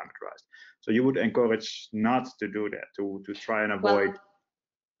badly parameterized. So you would encourage not to do that, to try and avoid.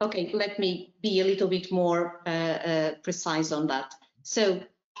 Well, okay, let me be a little bit more precise on that. So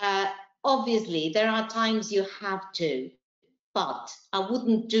obviously there are times you have to, but I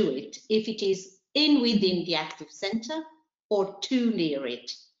wouldn't do it if it is within the active center or too near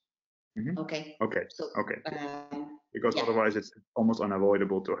it. Mm-hmm. Okay. Okay. So, okay. Because yeah, otherwise it's almost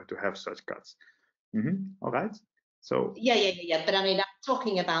unavoidable to have such cuts. Mm-hmm. All right. So. Yeah. But I mean, I'm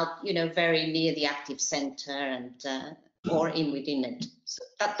talking about, you know, very near the active center and or within it. So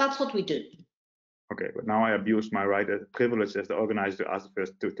that's what we do. Okay, but now I abuse my right privilege as the organizer to ask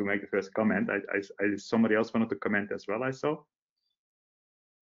to make the first comment. Somebody else wanted to comment as well, I saw.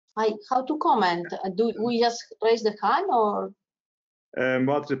 How to comment? Do we just raise the hand or?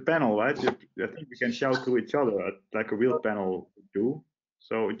 Well, it's a panel, right? I think we can shout to each other like a real panel would do.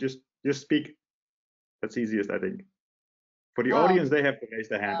 So just speak. That's easiest, I think. For the audience, they have to raise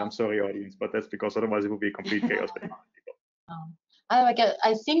their hand. I'm sorry, audience, but that's because otherwise it would be complete chaos.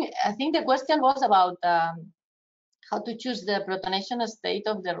 I think the question was about how to choose the protonation state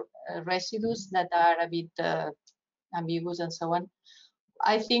of the residues that are a bit ambiguous and so on.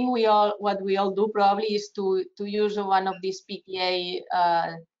 I think what we all do probably is to use one of these pKa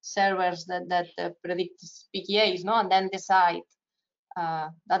servers that predict pKa's, no, and then decide.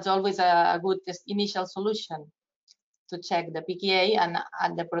 That's always a good initial solution, to check the pKa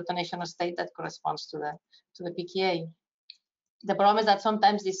and the protonation state that corresponds to the pKa. The problem is that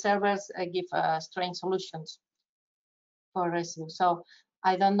sometimes these servers give strange solutions for residues. So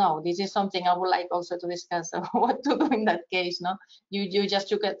I don't know. This is something I would like also to discuss what to do in that case. No, you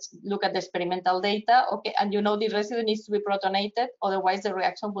just look at the experimental data, okay, and you know the residue needs to be protonated, otherwise the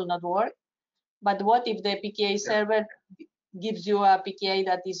reaction will not work. But what if the pKa server gives you a pKa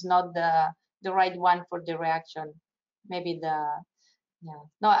that is not the right one for the reaction? Maybe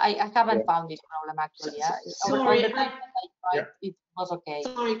no, I haven't found this problem actually. Yeah. Sorry, it was okay.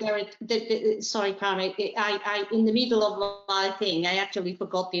 Sorry, Gerrit. Sorry, Carme. I in the middle of my thing, I actually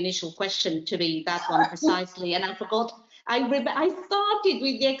forgot the initial question to be that one precisely, and I forgot. I started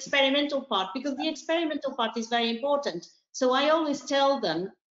with the experimental part because the experimental part is very important. So I always tell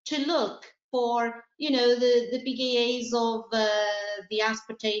them to look for, you know, the pKa's of the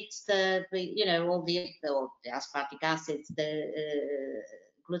aspartates, you know, all the aspartic acids, the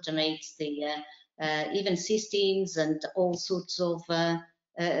glutamates, even cysteines and all sorts of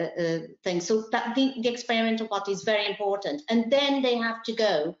things. So that the experimental part is very important. And then they have to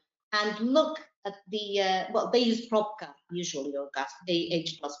go and look at the, well, they use PROPCA usually, or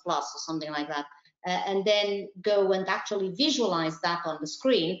H++ or something like that, and then go and actually visualize that on the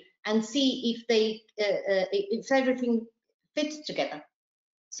screen and see if everything fits together.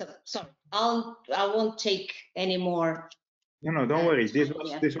 So sorry, I won't take any more. No, don't worry. This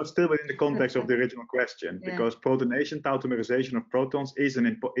was still within the context of the original question, because protonation, tautomerization of protons is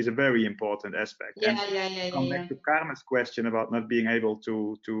a very important aspect. Come back to Carme's question about not being able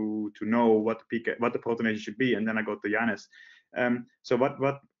to know what the protonation should be, and then I go to Janez. So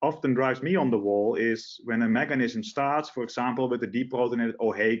what often drives me on the wall is when a mechanism starts, for example, with a deprotonated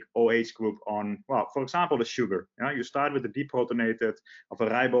OH group on, well, for example, the sugar. You know, you start with the deprotonated of a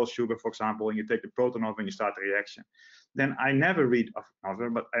ribose sugar, for example, and you take the proton off and you start the reaction. Then I never read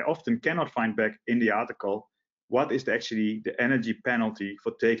but I often cannot find back in the article what is actually the energy penalty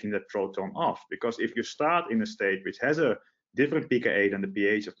for taking that proton off. Because if you start in a state which has a different pKa than the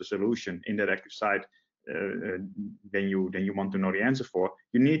pH of the solution in that active site, then you want to know the answer for,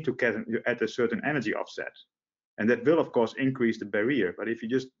 you need to get at a certain energy offset. And that will, of course, increase the barrier. But if you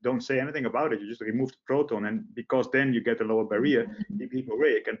just don't say anything about it, you just remove the proton, and because then you get a lower barrier, people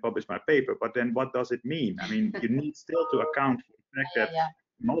can publish my paper. But then what does it mean? I mean, you need still to account for the fact that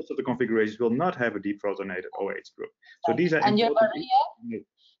most of the configurations will not have a deprotonated OH group. So these are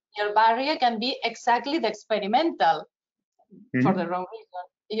your barrier can be exactly the experimental for the wrong reason.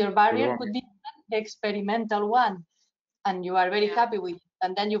 Your barrier could be the experimental one, and you are very happy with it,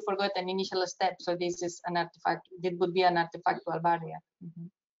 and then you forgot an initial step. So this is an artifact. It would be an artifactual barrier.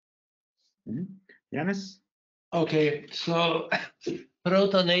 Janez? Okay, so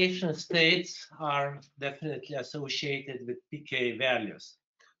protonation states are definitely associated with pK values.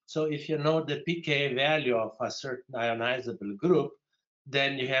 So if you know the pK value of a certain ionizable group,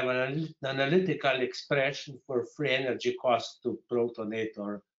 then you have an analytical expression for free energy cost to protonate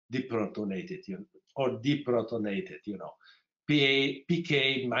or deprotonate it, or deprotonate it, you know.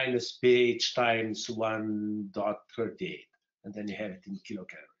 pK minus pH times 1.38, and then you have it in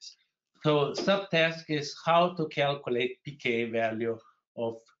kilocalories. So subtask is how to calculate pK value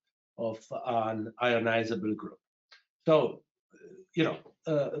of an ionizable group. So, you know,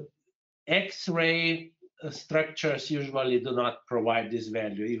 X-ray structures usually do not provide this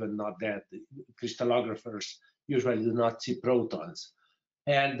value, even not that. Crystallographers usually do not see protons.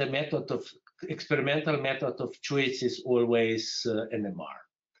 And the experimental method of choice is always NMR.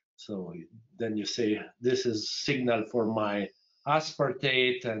 So then you say, this is signal for my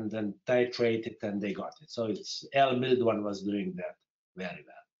aspartate, and then titrate it, and they got it. So it's L. Mildwan was doing that very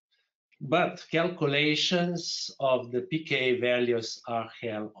well. But calculations of the pK values are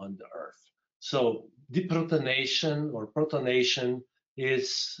hell on the earth. So deprotonation or protonation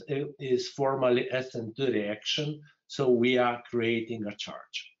is formally SN2 reaction. So we are creating a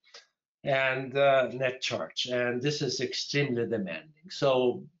charge and net charge, and this is extremely demanding.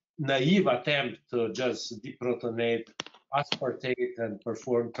 So naive attempt to just deprotonate aspartate and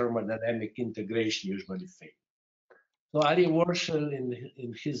perform thermodynamic integration usually fail. So Ari Warshel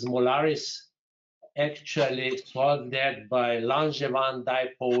in his Molaris actually solved that by Langevin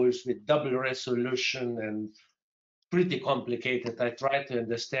dipoles with double resolution and pretty complicated. I tried to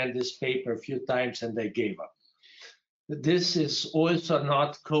understand this paper a few times and I gave up. This is also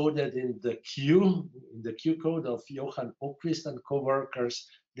not coded in the Q code of Johan Åquist and co-workers.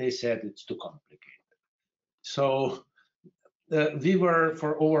 They said it's too complicated. So we were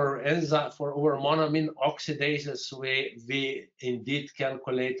for our monoamine oxidases, we indeed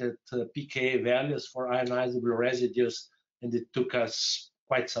calculated pKa values for ionizable residues, and it took us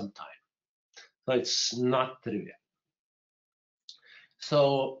quite some time. So it's not trivial.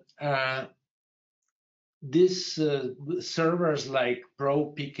 So these servers like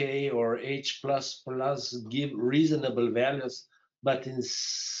ProPK or H++ give reasonable values, but in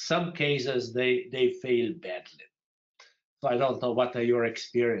some cases they fail badly. So I don't know what are your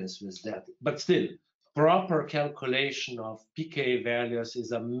experience with that, but still, proper calculation of pKa values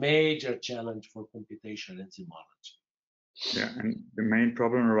is a major challenge for computational enzymology. Yeah, and the main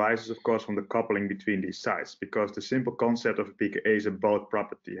problem arises, of course, from the coupling between these sites, because the simple concept of a pKa is a bulk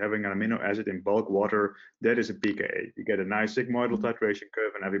property. Having an amino acid in bulk water, that is a pKa. You get a nice sigmoidal titration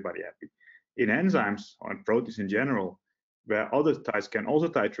curve and everybody happy. In enzymes, or in proteins in general, where other sites can also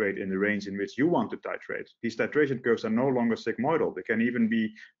titrate in the range in which you want to titrate, these titration curves are no longer sigmoidal. They can even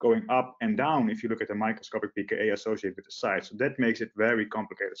be going up and down if you look at the microscopic pKa associated with the site. So that makes it very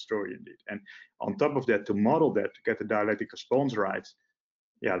complicated story indeed. And on top of that, to model that, to get the dielectric response right,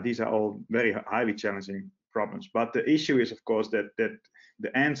 yeah, these are all very highly challenging problems. But the issue is, of course, that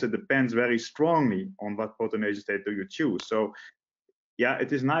the answer depends very strongly on what protonation state do you choose. So yeah,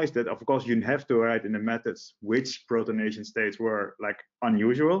 it is nice that, of course, you have to write in the methods which protonation states were like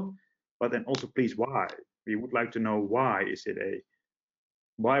unusual, but then also please why. We would like to know why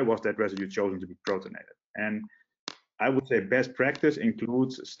was that residue chosen to be protonated? And I would say best practice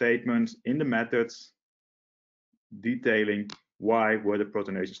includes statements in the methods detailing why were the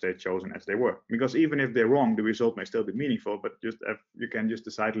protonation states chosen as they were. Because even if they're wrong, the result may still be meaningful, but just you can just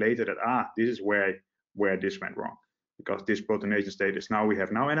decide later that this is where this went wrong. Because this protonation state is we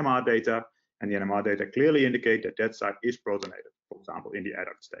have now NMR data, and the NMR data clearly indicate that site is protonated, for example, in the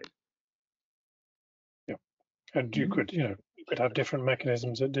adduct state. Yeah, and you could have different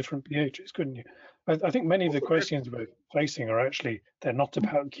mechanisms at different pHs, couldn't you? I think many of the questions we're facing are actually, they're not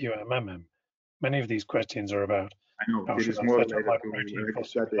about QMMM. Many of these questions are about how should I set up my protein for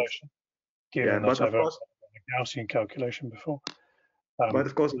simulation, given that I've done a Gaussian calculation before. But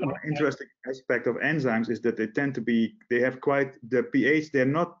of course, one interesting aspect of enzymes is that they tend to be, they have quite the pH. They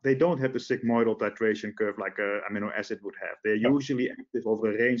don't have the sigmoidal titration curve like an amino acid would have. They're usually active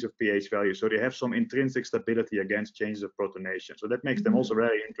over a range of pH values, so they have some intrinsic stability against changes of protonation. So that makes them also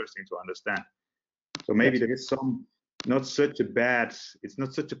very interesting to understand. So maybe there is not such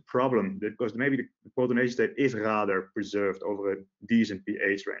a problem, because maybe the protonation state is rather preserved over a decent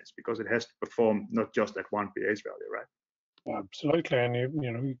pH range, because it has to perform not just at one pH value, right? Absolutely,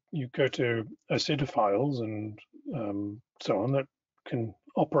 and you go to acidophiles and so on that can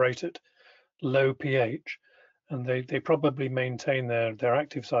operate at low pH, and they probably maintain their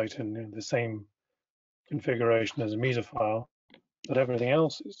active site in the same configuration as a mesophile, but everything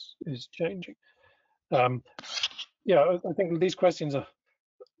else is changing. Yeah, I think these questions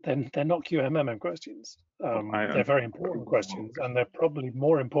they're not QMMM questions. They're very important questions, and they're probably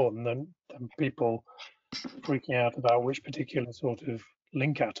more important than people freaking out about which particular sort of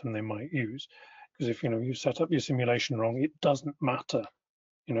link atom they might use. Because if you set up your simulation wrong, it doesn't matter.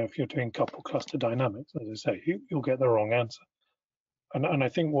 If you're doing couple cluster dynamics, as I say, you'll get the wrong answer. And I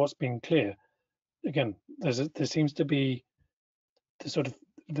think what's been clear, again, there seems to be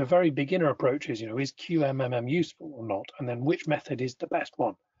the very beginner approaches. Is QMMM useful or not, and then which method is the best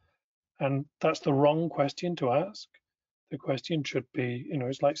one? And that's the wrong question to ask. The question should be,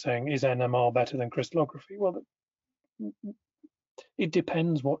 it's like saying, is NMR better than crystallography? Well, it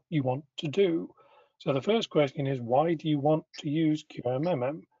depends what you want to do. So the first question is, why do you want to use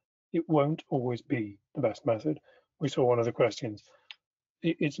QMMM? It won't always be the best method. We saw one of the questions.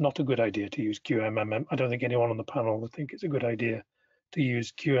 It's not a good idea to use QMMM. I don't think anyone on the panel would think it's a good idea to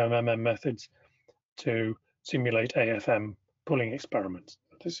use QMMM methods to simulate AFM pulling experiments.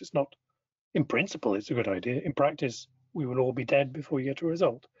 This is not, in principle, it's a good idea. In practice, we will all be dead before you get a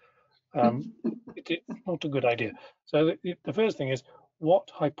result. It's not a good idea. So the first thing is, what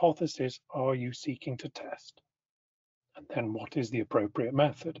hypothesis are you seeking to test? And then what is the appropriate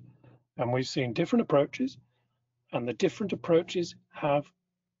method? And we've seen different approaches, and the different approaches have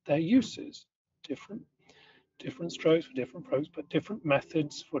their uses, different strokes for different folks, but different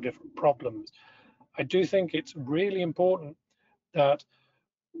methods for different problems. I do think it's really important that,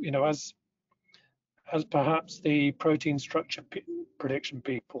 as perhaps the protein structure prediction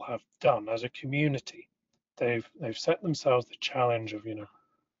people have done as a community, they've set themselves the challenge of,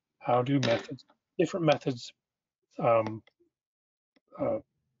 how do different methods, how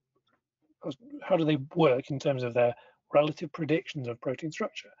do they work in terms of their relative predictions of protein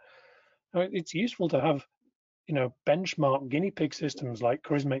structure? Now, it's useful to have, benchmark guinea pig systems like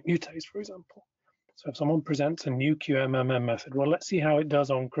charismatic mutase, for example. So if someone presents a new QMMM method, well, let's see how it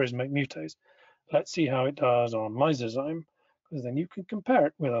does on charismatic mutase. Let's see how it does on lysozyme, because then you can compare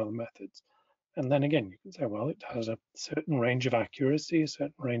it with other methods. And then again, you can say, well, it has a certain range of accuracy, a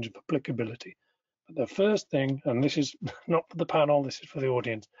certain range of applicability. But the first thing, and this is not for the panel, this is for the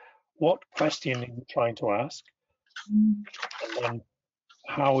audience, what question are you trying to ask? And then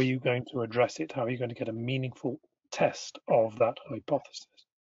how are you going to address it? How are you going to get a meaningful test of that hypothesis?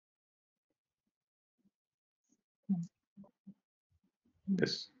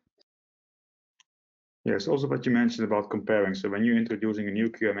 Yes, also what you mentioned about comparing. So when you're introducing a new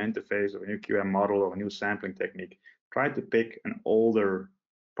QM interface or a new QM model or a new sampling technique, try to pick an older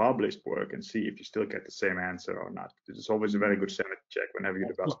published work and see if you still get the same answer or not. This is always a very good sanity check whenever you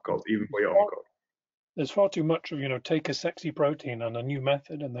develop code, even for your own code. There's far too much of, take a sexy protein and a new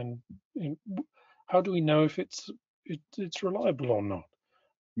method, and then how do we know if it's reliable or not?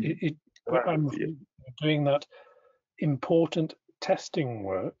 I'm doing that important testing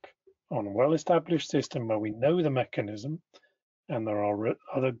work on a well-established system where we know the mechanism and there are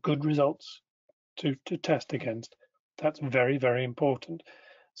other good results to test against. That's very, very important.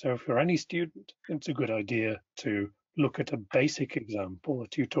 So if you're any student, it's a good idea to look at a basic example, a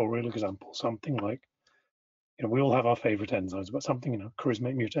tutorial example, something like, we all have our favorite enzymes, but something,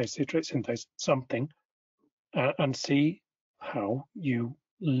 charismatic mutase, citrate synthase, something, and see how you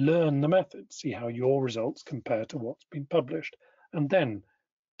learn the method, see how your results compare to what's been published, and then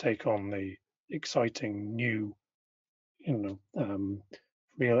take on the exciting new,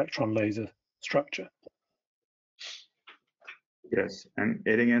 free electron laser structure. Yes, and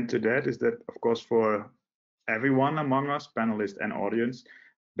adding into that is that, of course, for everyone among us, panelists and audience,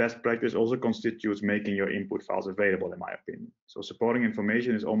 best practice also constitutes making your input files available, in my opinion. So supporting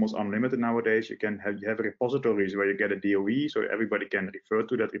information is almost unlimited nowadays. You have repositories where you get a DOE, so everybody can refer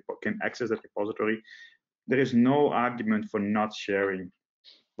to that, can access that repository. There is no argument for not sharing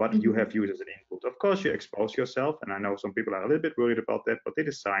what you have used as an input. Of course, you expose yourself, and I know some people are a little bit worried about that, but it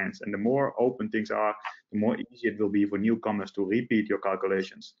is science, and the more open things are, the more easy it will be for newcomers to repeat your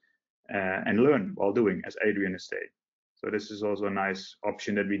calculations and learn while doing, as Adrian is saying. So this is also a nice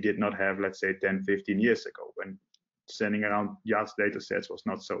option that we did not have, let's say, 10, 15 years ago, when sending around YATS data sets was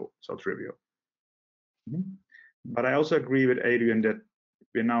not so trivial. But I also agree with Adrian that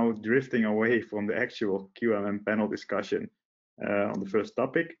we're now drifting away from the actual QMM panel discussion on the first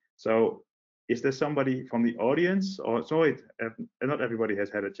topic. So is there somebody from the audience, or sorry, not everybody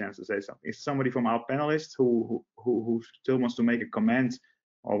has had a chance to say something. Is somebody from our panelists who still wants to make a comment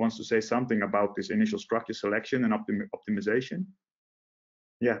or wants to say something about this initial structure selection and optimization?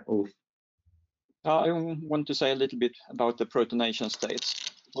 Yeah, Ulf. I want to say a little bit about the protonation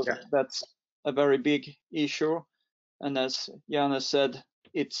states. That's a very big issue. And as Janez said,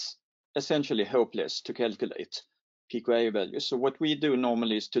 it's essentially hopeless to calculate pKa values. So what we do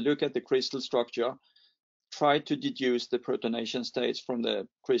normally is to look at the crystal structure, try to deduce the protonation states from the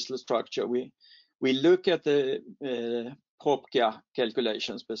crystal structure. We look at the PropGa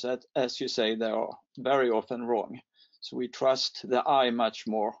calculations, but as you say, they are very often wrong. So we trust the eye much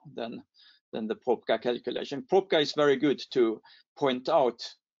more than the PropGa calculation. PropGa is very good to point out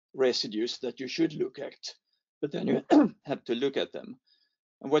residues that you should look at, but then you have to look at them.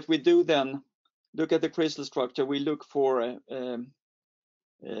 And what we do then, look at the crystal structure, we look for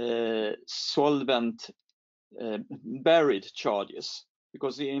solvent buried charges,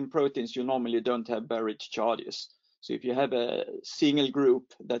 because in proteins you normally don't have buried charges. So if you have a single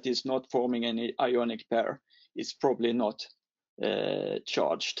group that is not forming any ionic pair, it's probably not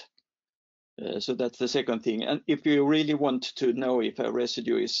charged. So that's the second thing. And if you really want to know if a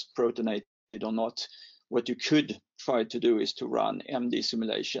residue is protonated or not, what you could try to do is to run MD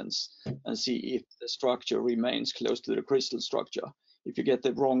simulations and see if the structure remains close to the crystal structure. If you get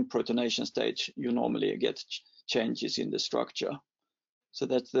the wrong protonation stage, you normally get changes in the structure. So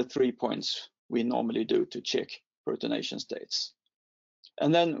that's the 3 points we normally do to check protonation states.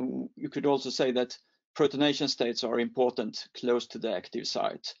 And then you could also say that protonation states are important close to the active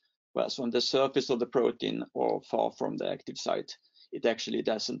site. Whereas on the surface of the protein or far from the active site, it actually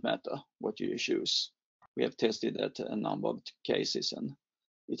doesn't matter what you choose. We have tested that a number of cases, and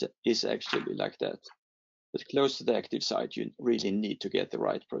it is actually like that. But close to the active site, you really need to get the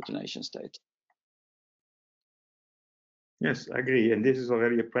right protonation state. Yes, I agree. And this is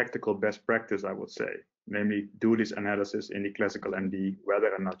already a practical best practice, I would say. namely do this analysis in the classical MD,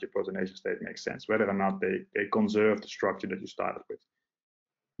 whether or not your protonation state makes sense, whether or not they conserve the structure that you started with.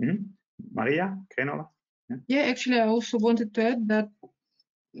 Maria, Khrenova? Yeah, actually, I also wanted to add that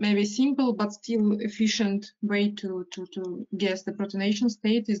maybe simple but still efficient way to guess the protonation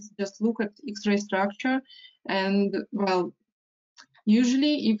state is just look at X-ray structure. And well,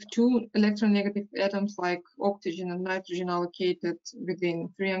 usually if two electronegative atoms like oxygen and nitrogen are located within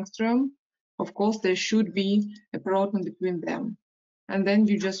 3 angstrom, of course there should be a proton between them. And then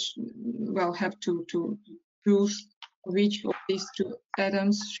you just, well, have to choose which of these two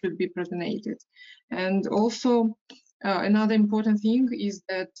atoms should be protonated. And also another important thing is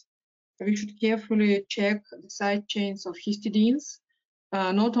that we should carefully check the side chains of histidines,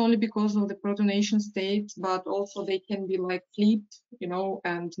 not only because of the protonation state, but also they can be like flipped, you know,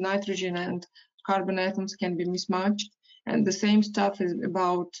 and nitrogen and carbon atoms can be mismatched. And the same stuff is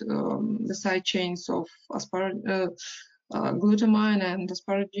about the side chains of glutamine and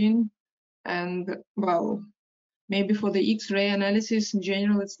asparagine. And well, maybe for the X-ray analysis in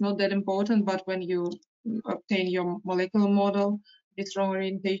general, it's not that important, but when you obtain your molecular model, the strong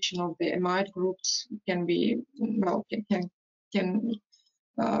orientation of the amide groups can be, well, can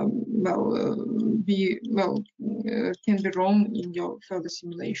be wrong in your further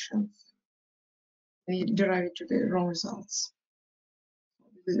simulations. You derive it to the wrong results.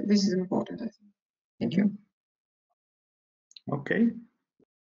 This is important, I think. Thank you. Okay.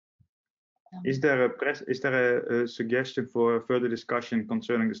 Is there a suggestion for further discussion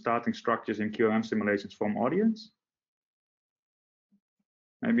concerning the starting structures in QM simulations from audience?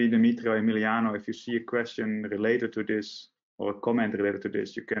 Maybe Dimitri or Emiliano, if you see a question related to this or a comment related to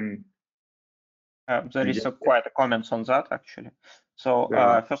this, you can. There is quite a comments on that actually. So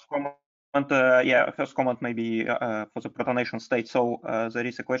first comment, first comment maybe for the protonation state. So there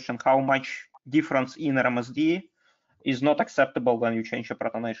is a question: how much difference in RMSD is not acceptable when you change your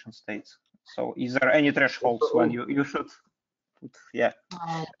protonation states? So is there any thresholds when you should put, it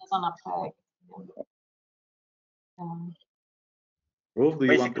doesn't affect. Wolf, do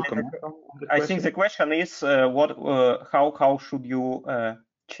you want to comment on the question? I think the question is how should you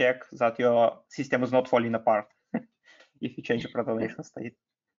check that your system is not falling apart if you change your protonation state?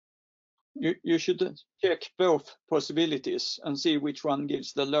 You should check both possibilities and see which one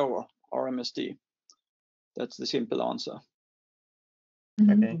gives the lower RMSD. That's the simple answer.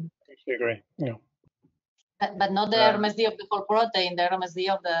 Okay, I agree. Yeah. But not the RMSD of the whole protein, the RMSD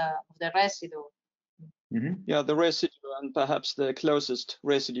of the residue. Yeah, the residue and perhaps the closest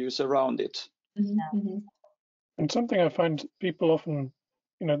residues around it. And something I find people often,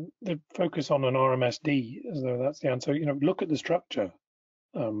 they focus on an RMSD as though that's the answer. Look at the structure.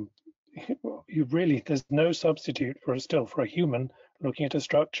 There's no substitute for a human looking at a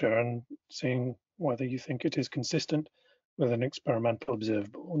structure and seeing whether you think it is consistent with an experimental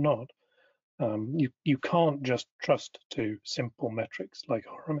observable or not. You can't just trust to simple metrics like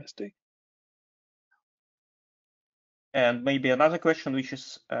RMSD. And maybe another question which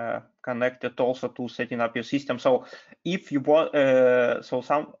is connected also to setting up your system. So if you want,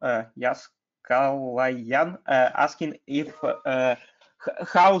 Yaskalayan asking if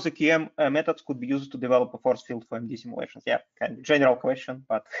how the QM methods could be used to develop a force field for MD simulations. Yeah, kind of general question,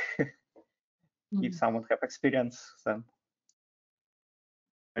 but if someone have experience, then.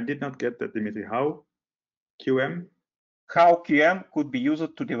 I did not get that, Dimitri. How QM? How QM could be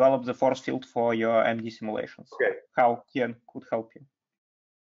used to develop the force field for your MD simulations. Okay. How QM could help you.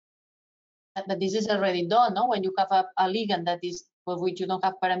 But this is already done, no? When you have a ligand that is for which you don't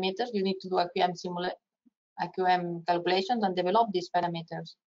have parameters, you need to do a QM calculations and develop these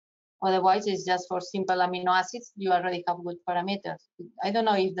parameters. Otherwise, it's just for simple amino acids. You already have good parameters. I don't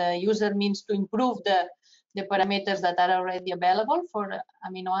know if the user means to improve the parameters that are already available for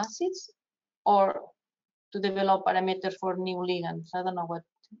amino acids, or to develop parameters for new ligands. I don't know what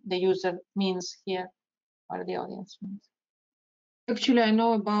the user means here, or the audience means. Actually, I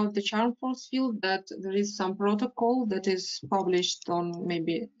know about the charm force field that there is some protocol that is published on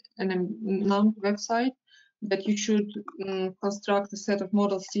maybe an NAMP website that you should construct a set of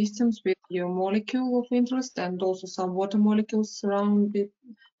model systems with your molecule of interest and also some water molecules surround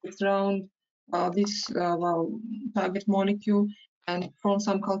this target molecule, and perform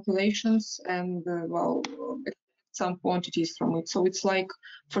some calculations and some quantities from it. So it's like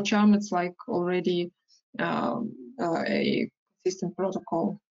for charm, it's like already a consistent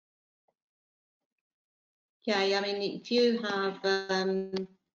protocol. Yeah, I mean, if you have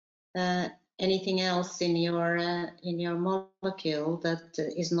anything else in your molecule that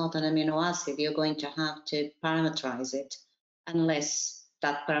is not an amino acid, you're going to have to parameterize it, unless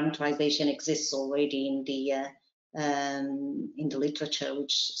that parameterization exists already in the literature,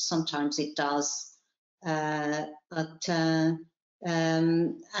 which sometimes it does. And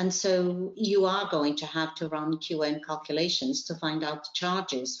so you are going to have to run QM calculations to find out the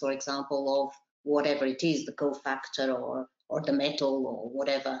charges, for example, of whatever it is, the cofactor or the metal or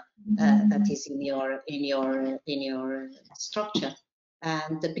whatever that is in your structure.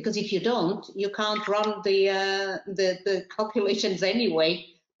 And because if you don't, you can't run the calculations anyway.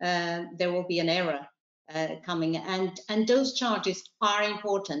 There will be an error coming, and those charges are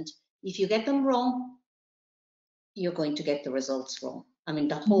important. If you get them wrong, you're going to get the results wrong. I mean,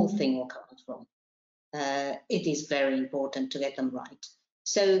 the whole thing will come out wrong. It is very important to get them right.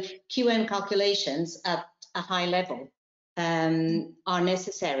 So QM calculations at a high level are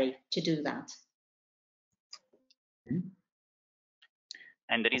necessary to do that.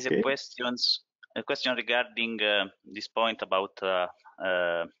 And there is a question regarding this point about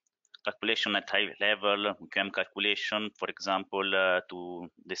calculation at high level, QM calculation, for example, to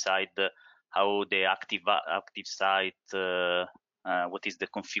decide how the active site, what is the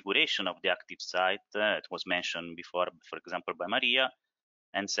configuration of the active site. It was mentioned before, for example, by Maria,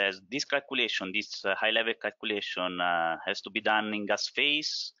 and says this calculation, this high-level calculation has to be done in gas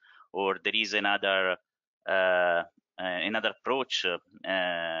phase, or there is another approach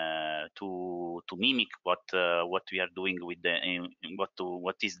to mimic what we are doing with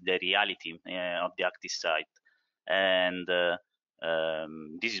what is the reality of the active site. And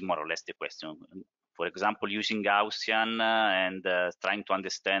this is more or less the question. For example, using Gaussian and trying to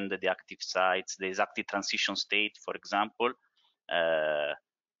understand the active sites, the exact transition state, for example,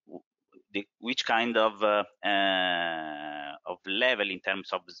 which kind of level in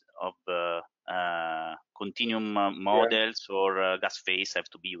terms of continuum models or gas phase have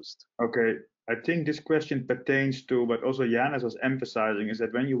to be used. Okay, I think this question pertains to what also Janez was emphasizing, is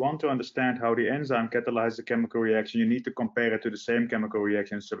that when you want to understand how the enzyme catalyzes a chemical reaction, you need to compare it to the same chemical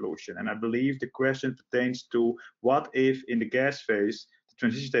reaction solution. And I believe the question pertains to what if in the gas phase the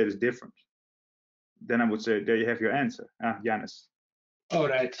transition state is different? Then I would say there you have your answer. Janez. All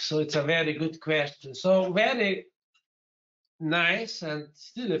right, so it's a very good question. So very nice and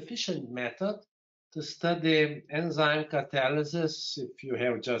still efficient method to study enzyme catalysis if you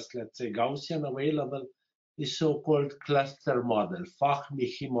have just, let's say, Gaussian available, is so-called cluster model.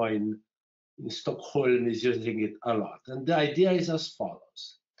 Fachmichimo in Stockholm is using it a lot. And the idea is as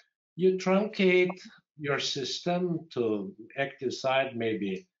follows. You truncate your system to active site,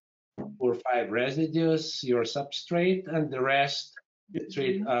 maybe 4 or 5 residues, your substrate, and the rest you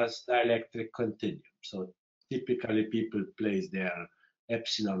treat as dielectric continuum. So typically people place their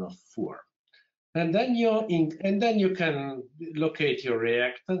epsilon of 4. And then you can locate your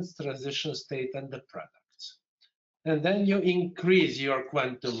reactants, transition state, and the products. And then you increase your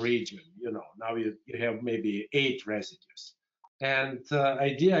quantum region. You know, now you have maybe 8 residues. And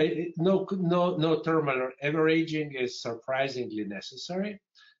idea, no thermal averaging is surprisingly necessary.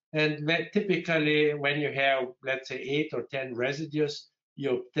 And typically, when you have, let's say, 8 or 10 residues,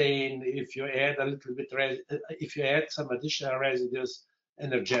 you obtain, if you add a little bit, if you add some additional residues,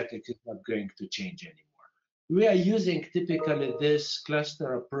 energetic is not going to change anymore. We are using typically this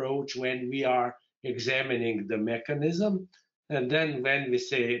cluster approach when we are examining the mechanism. And then when we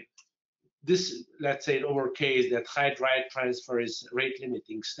say this, let's say in our case, that hydride transfer is rate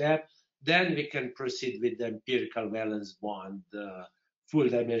limiting step, then we can proceed with the empirical valence bond, full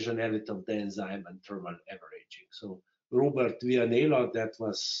dimensionality of the enzyme and thermal averaging. So Robert Vianello,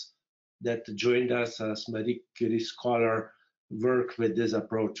 that joined us as Marie Curie scholar, worked with this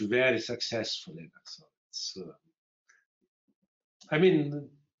approach very successfully. So it's, I mean,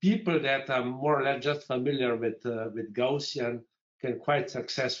 people that are more or less just familiar with Gaussian can quite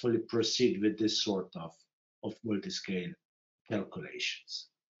successfully proceed with this sort of multi-scale calculations.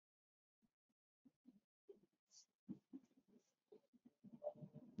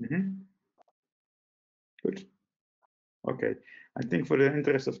 Good. Okay, I think for the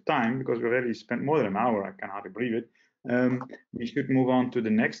interest of time, because we already spent more than an hour, I can hardly believe it, we should move on to the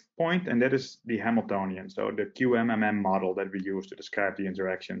next point, and that is the Hamiltonian, so the QMMM model that we use to describe the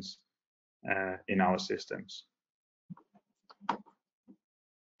interactions in our systems.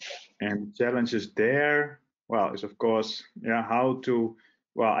 And challenges there, well, is of course, how to,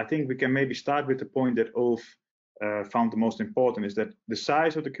 well, I think we can maybe start with the point that Ulf found the most important, is that the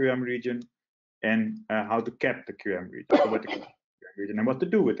size of the QM region and how to cap the QM region, so what the QM region and what to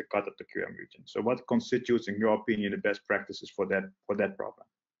do with the cut of the QM region. So what constitutes, in your opinion, the best practices for that problem?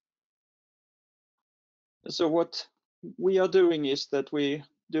 So what we are doing is that we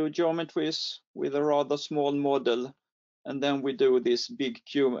do geometries with a rather small model And then we do this big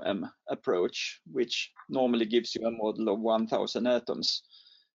QM approach, which normally gives you a model of 1,000 atoms.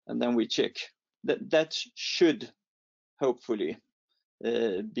 And then we check that should hopefully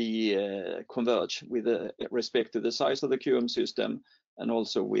be converged with respect to the size of the QM system and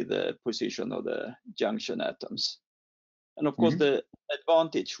also with the position of the junction atoms. And of course, the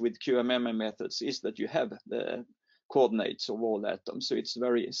advantage with QMM methods is that you have the coordinates of all atoms, so it's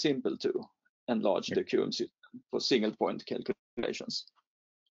very simple to enlarge the QM system for single point calculations.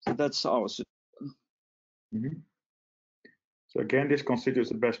 So that's our system. So again, this constitutes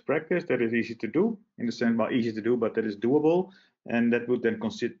the best practice that is easy to do, in the sense, well, easy to do, but that is doable, and that would then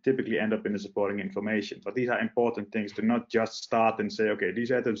typically end up in the supporting information. But these are important things to not just start and say, okay,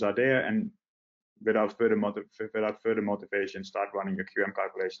 these atoms are there, and without further motivation, start running your QM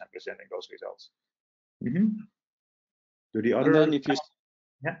calculation and presenting those results. Do the other? And then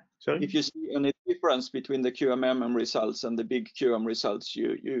if you see any difference between the QMM results and the big QM results,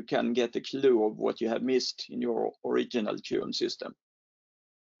 you can get a clue of what you have missed in your original QM system.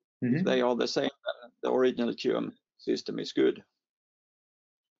 If they are the same, the original QM system is good.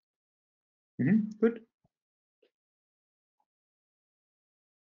 Good.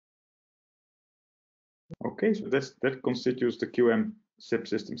 Okay, so that constitutes the QM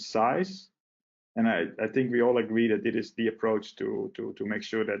subsystem size. And I think we all agree that it is the approach to make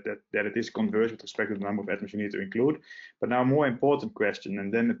sure that it is converged with respect to the number of atoms you need to include. But now a more important question,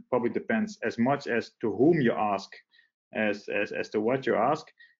 and then it probably depends as much as to whom you ask as to what you ask,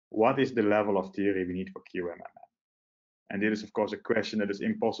 what is the level of theory we need for QMMM? And it is of course a question that is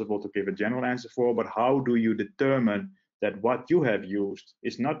impossible to give a general answer for, but how do you determine that what you have used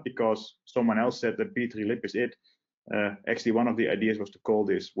is not because someone else said that B3lib is it? Actually, one of the ideas was to call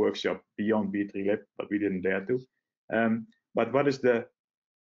this workshop Beyond B3lib, but we didn't dare to. But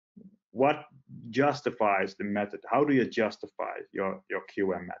what justifies the method? How do you justify your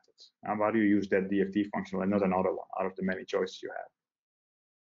QM methods? And why do you use that DFT functional and not another one out of the many choices you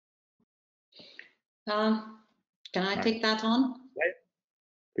have? Can I take that on? Yeah,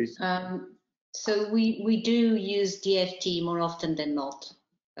 please. So we do use DFT more often than not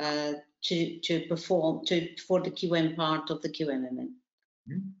to perform for the QM part of the QMMM.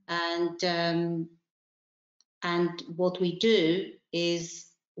 And what we do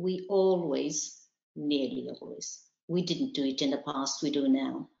is we always, nearly always, we didn't do it in the past, we do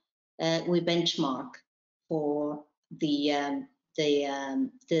now. We benchmark for the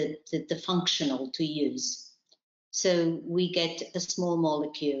functional to use. So we get a small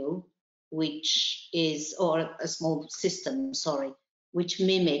molecule, which is, or a small system, sorry, which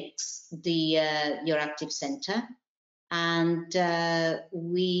mimics the your active center, and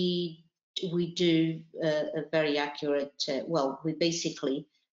we do a very accurate. Well, we basically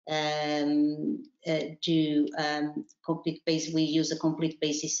do complete base. We use a complete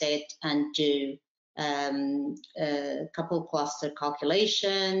basis set and do a couple cluster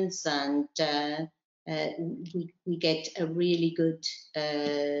calculations, and we get a really good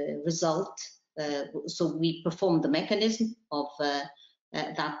result. So we perform the mechanism of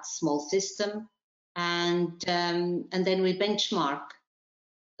that small system, and then we benchmark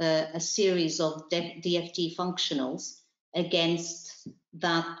a series of DFT functionals against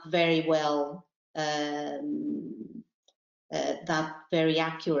that very well, that very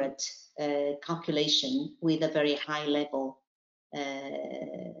accurate calculation with a very high level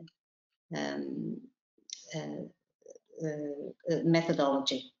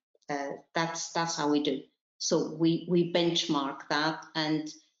methodology. That's how we do. So we benchmark that,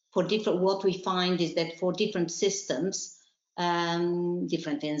 and for different, what we find is that for different systems,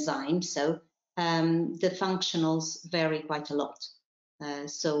 different enzymes, so the functionals vary quite a lot.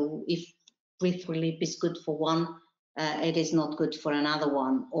 So if B3lib is good for one, it is not good for another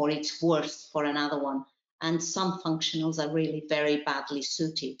one, or it's worse for another one. And some functionals are really very badly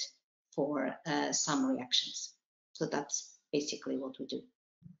suited for some reactions. So that's basically what we do.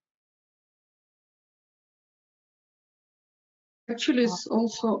 Actually, it's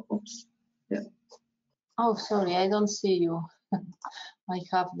also, oops, yeah. Oh, sorry, I don't see you. I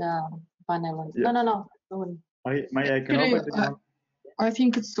have the panel on. Yeah. No. Sorry. I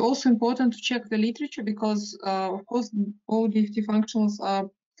think it's also important to check the literature, because of course all DFT functionals are,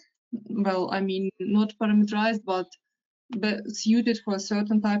 well, I mean, not parameterized, but suited for a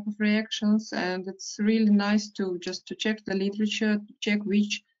certain type of reactions, and it's really nice to just to check the literature, to check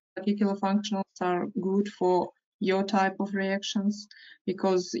which particular functionals are good for your type of reactions,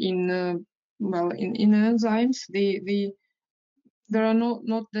 because in enzymes there are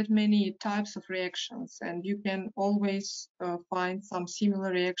not that many types of reactions, and you can always find some similar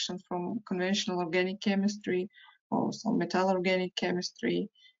reactions from conventional organic chemistry or some metal organic chemistry,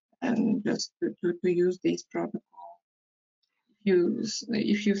 and just to use this protocol.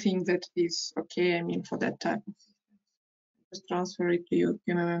 If you think that it's okay, I mean, for that type of system, just transfer it to your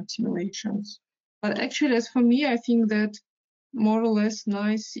QMM simulations. But actually, as for me, I think that more or less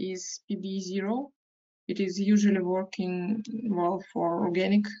nice is PB0. It is usually working well for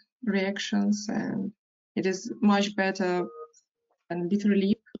organic reactions, and it is much better than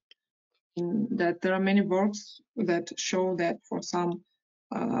Bitter-Leap, in that there are many works that show that for some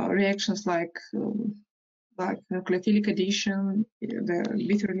reactions like nucleophilic addition, the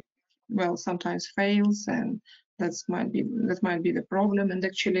Bitter-Leap, well, sometimes fails, and that might be the problem. And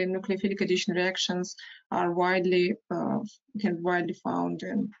actually, nucleophilic addition reactions are widely found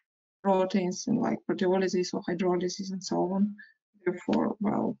in proteins and like proteolysis or hydrolysis and so on. Therefore,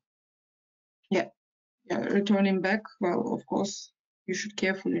 well, yeah, returning back, well, of course, you should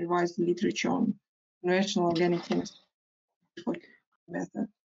carefully revise the literature on conventional organic chemistry method.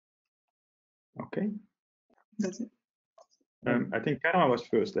 Okay. That's it. I think Carme was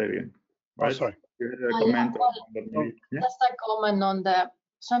first, Adrian. Right? Oh, sorry. You had a comment on that, maybe? Yeah? Just a comment on the.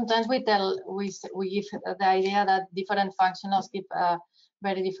 Sometimes we give the idea that different functionals give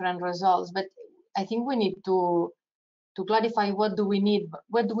very different results, but I think we need to clarify what do we mean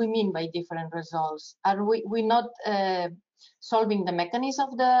by different results. Are we not solving the mechanism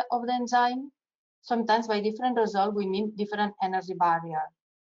of the enzyme? Sometimes by different result we mean different energy barrier.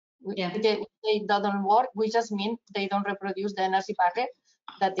 They doesn't work, we just mean they don't reproduce the energy barrier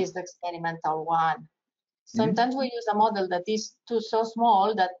that is the experimental one. Sometimes we use a model that is so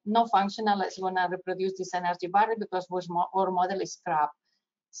small that no functional is going to reproduce this energy barrier because our model is crap.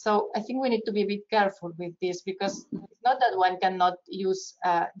 So I think we need to be a bit careful with this, because it's not that one cannot use,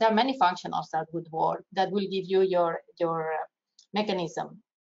 there are many functionals that would work, that will give you your mechanism.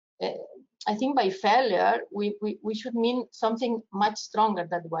 I think by failure, we should mean something much stronger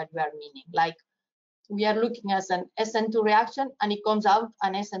than what we are meaning. Like we are looking at an SN2 reaction and it comes out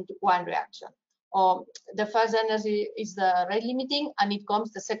an SN1 reaction. Or the first energy is the rate limiting and it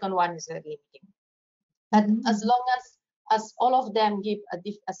comes, the second one is rate limiting. And as long as all of them give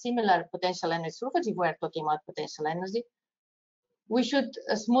a similar potential energy surface, if we're talking about potential energy, we should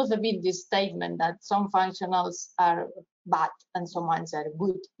smooth a bit this statement that some functionals are bad and some ones are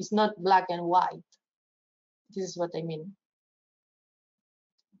good. It's not black and white. This is what I mean.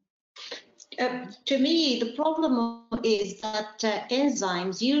 To me, the problem is that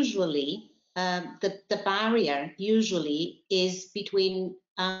enzymes usually, the barrier usually is between,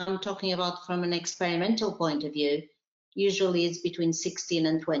 I'm talking about from an experimental point of view, usually it's between 16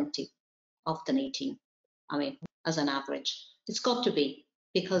 and 20, often 18, I mean, as an average. It's got to be,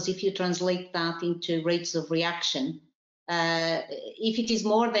 because if you translate that into rates of reaction, if it is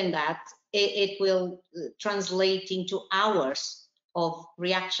more than that, it will translate into hours of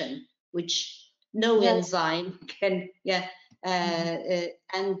reaction, which no enzyme can,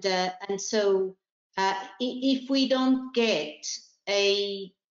 and so if we don't get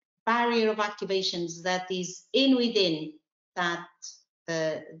a barrier of activations that is within that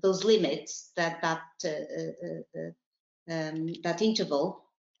those limits, that interval,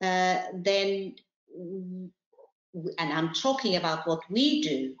 then, and I'm talking about what we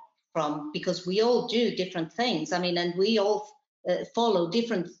do because we all do different things. I mean, and we all follow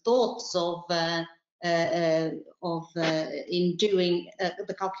different thoughts of in doing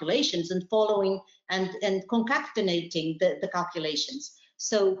the calculations and following and concatenating the calculations.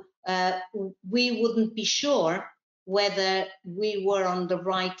 So we wouldn't be sure whether we were on the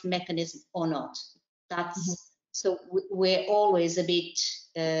right mechanism or not. That's so we're always a bit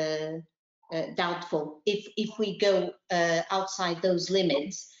doubtful if we go outside those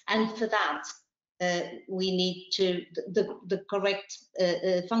limits, and for that we need to the correct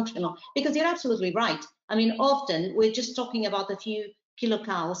functional, because you're absolutely right. I mean, often we're just talking about a few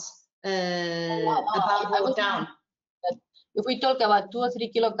kilocals above or down. If we talk about 2 or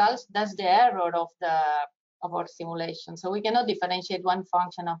 3 kilocals, that's the error of our simulation. So we cannot differentiate one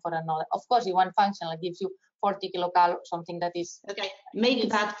functional for another. Of course, if one functional gives you 40 kilocal, something that is okay, make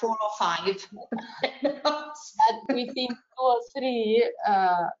that 4 or 5. But within 2 or 3,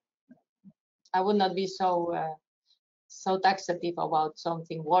 I would not be so taxative about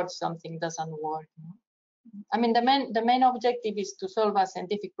something works, something doesn't work. I mean, the main objective is to solve a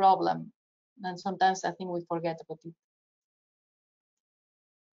scientific problem, and sometimes I think we forget about it.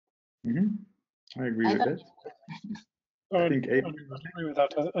 I agree with that. I agree with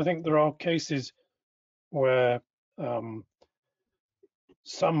that. I think there are cases where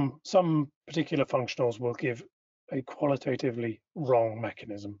some particular functionals will give a qualitatively wrong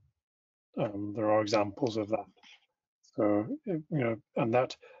mechanism. There are examples of that. So, you know, and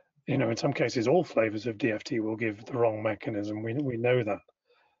that, you know, in some cases, all flavors of DFT will give the wrong mechanism. We know that.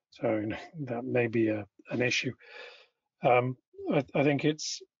 So, you know, that may be an issue. I think it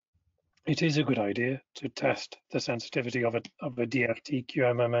is a good idea to test the sensitivity of a DFT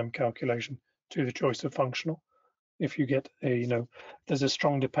QMMM calculation to the choice of functional. If you get you know, there's a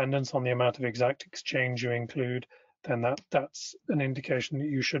strong dependence on the amount of exact exchange you include, then that's an indication that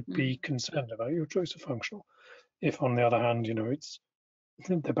you should be concerned about your choice of functional. If, on the other hand, you know, it's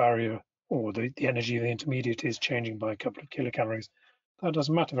the barrier or the energy of the intermediate is changing by a couple of kilocalories, that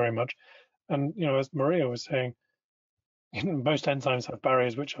doesn't matter very much. And, you know, as Maria was saying, you know, most enzymes have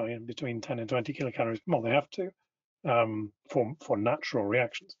barriers which are between 10 and 20 kilocalories. Well, they have to for natural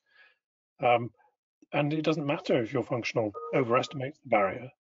reactions. And it doesn't matter if your functional overestimates the barrier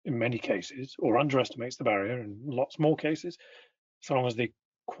in many cases or underestimates the barrier in lots more cases, so long as the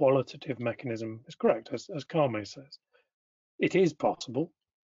qualitative mechanism is correct, as Carme says. It is possible,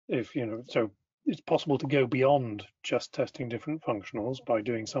 if you know, so it's possible to go beyond just testing different functionals by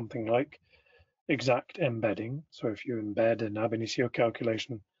doing something like exact embedding. So if you embed an ab initio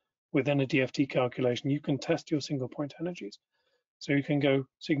calculation within a DFT calculation, you can test your single point energies. So you can go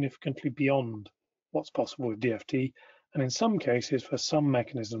significantly beyond what's possible with DFT, and in some cases, for some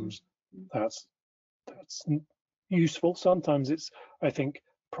mechanisms, that's useful. Sometimes it's, I think,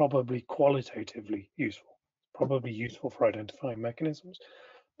 probably qualitatively useful, probably useful for identifying mechanisms.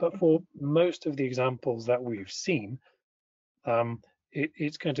 But for most of the examples that we've seen,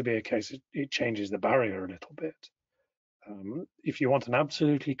 it's going to be a case it changes the barrier a little bit. If you want an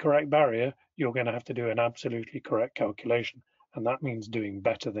absolutely correct barrier, you're going to have to do an absolutely correct calculation, and that means doing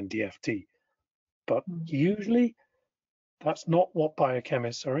better than DFT. But usually, that's not what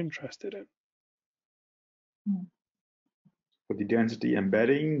biochemists are interested in. For the density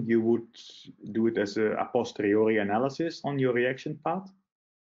embedding, you would do it as a posteriori analysis on your reaction path?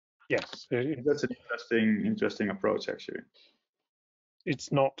 Yes. That's an interesting approach, actually.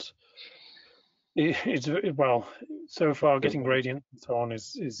 It's not. Well, so far getting gradient and so on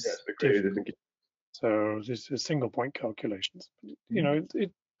is yes, difficult. So this is single point calculations. You know,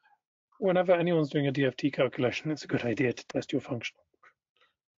 whenever anyone's doing a DFT calculation, it's a good idea to test your functional.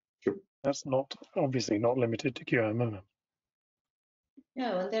 Sure. That's not obviously not limited to QMMM.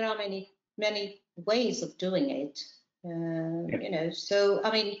 No, and there are many ways of doing it. You know, so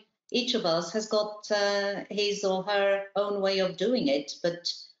I mean, each of us has got his or her own way of doing it, but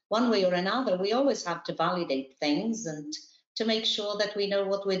one way or another, we always have to validate things and to make sure that we know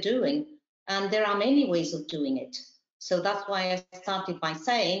what we're doing. And there are many ways of doing it. So that's why I started by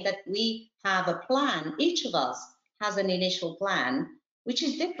saying that we have a plan. Each of us has an initial plan, which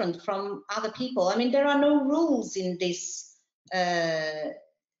is different from other people. I mean, there are no rules in this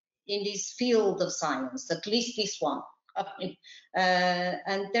field of science, at least this one.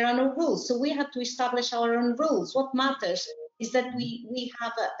 And there are no rules. So we have to establish our own rules. What matters is that we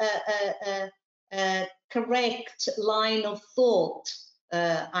have a correct line of thought,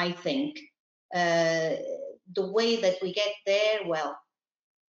 I think. The way that we get there, well,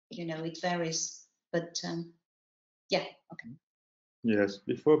 you know, it varies, but yeah, okay. Yes,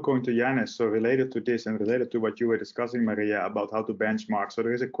 before going to Janez, so related to this and related to what you were discussing, Maria, about how to benchmark. So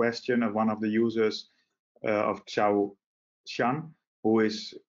there is a question of one of the users of Xiao Shan, who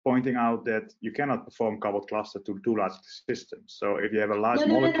is pointing out that you cannot perform coupled cluster to two large systems. So if you have a large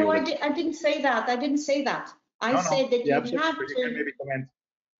molecule... No, I didn't say that. I didn't say that. I said that you have to... You can maybe comment.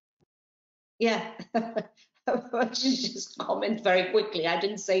 Yeah, just comment very quickly. I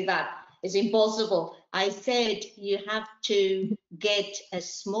didn't say that. It's impossible. I said you have to get a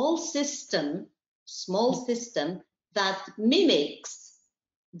small system that mimics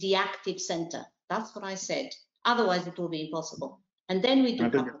the active center. That's what I said. Otherwise, it will be impossible. And then we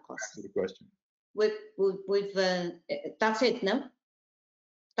do couple clusters. That's it, no?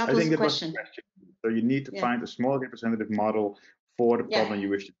 That was the question. So you need to find a small representative model for the problem you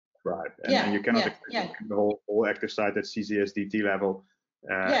wish to describe. And you cannot expect the whole active site at CCSDT level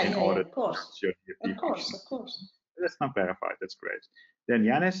in order of course. Of course. That's not verified. That's great. Then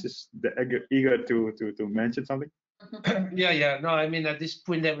Janez is eager to mention something. No, I mean, at this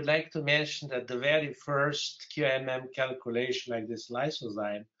point, I would like to mention that the very first QMM calculation like this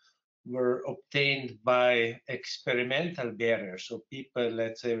lysozyme were obtained by experimental barriers. So people,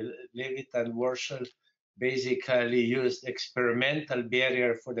 let's say, Levitt and Warshall, basically used experimental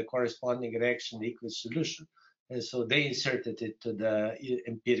barrier for the corresponding reaction liquid solution. And so they inserted it to the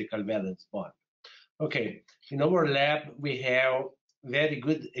empirical valence bond. Okay, in our lab, we have very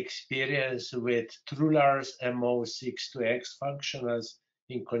good experience with Trular's MO62X functionals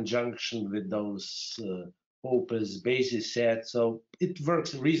in conjunction with those opens basis set, so it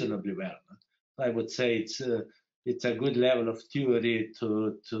works reasonably well. I would say it's a good level of theory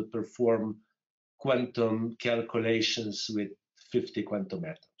to perform quantum calculations with 50 quantum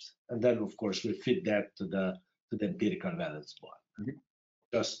atoms, and then of course we fit that to the empirical valence bond,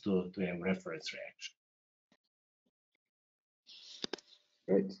 just to have reference reaction.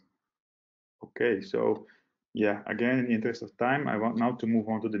 Great. Okay, so yeah, again, in the interest of time, I want now to move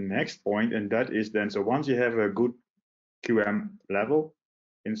on to the next point, and that is then, so once you have a good QM level,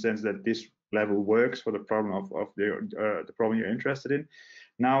 in the sense that this level works for the problem of the problem you're interested in.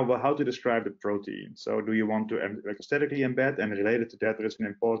 Now, well, how to describe the protein? So do you want to electrostatically embed? And related to that, there is an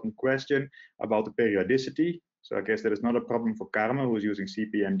important question about the periodicity. So I guess that is not a problem for Carme, who is using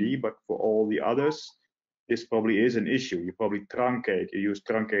CPMD, but for all the others, this probably is an issue. You probably truncate, you use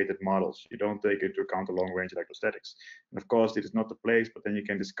truncated models. You don't take into account the long-range electrostatics. And of course, this is not the place, but then you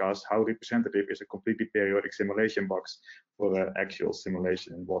can discuss how representative is a completely periodic simulation box for the actual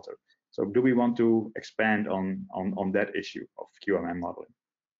simulation in water. So do we want to expand on that issue of QMM modeling?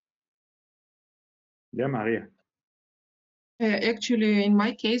 Yeah, Maria. Actually, in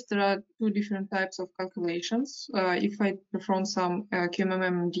my case, there are two different types of calculations. If I perform some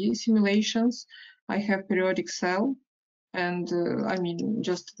QMMMD simulations, I have periodic cell, and I mean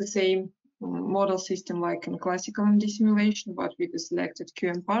just the same model system like in classical MD simulation, but with the selected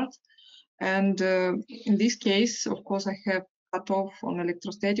QM part. And in this case, of course, I have cutoff on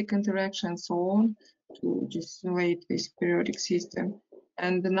electrostatic interaction and so on to just simulate this periodic system.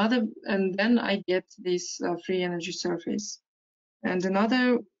 And then I get this free energy surface. And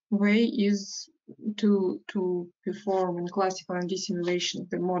another way is to perform in classical MD simulation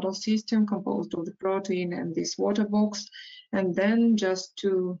the model system composed of the protein and this water box, and then just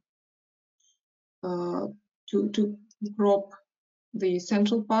to crop the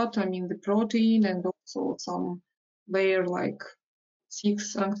central part, I mean the protein, and also some layer like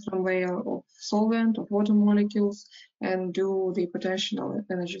 6 angstrom layer of solvent, of water molecules, and do the potential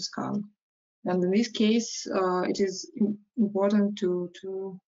energy scan. And in this case, it is important to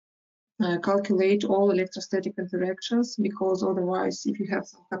calculate all electrostatic interactions, because otherwise, if you have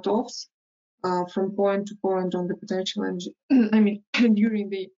some cutoffs from point to point on the potential energy, I mean, during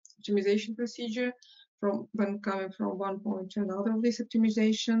the optimization procedure, from when coming from one point to another of this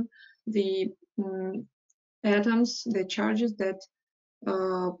optimization, the atoms, the charges that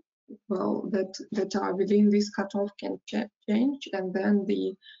that are within this cutoff can change, and then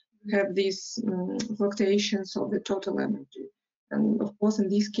have these fluctuations of the total energy. And of course, in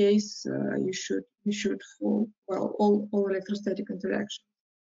this case, you should for all electrostatic interactions.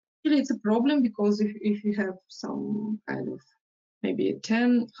 Actually, it's a problem because if you have some kind of maybe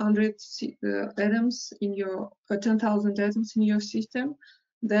 100 atoms in your 10,000 atoms in your system,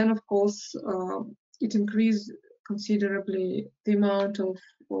 then of course it increases considerably the amount of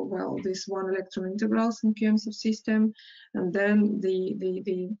this one electron integrals in QM subsystem, and then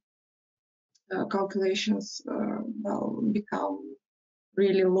the calculations become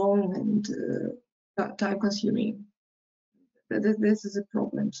really long and time consuming. This is a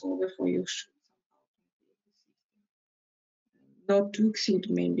problem, so therefore you should not to exceed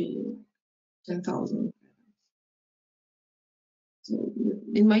maybe 10,000. So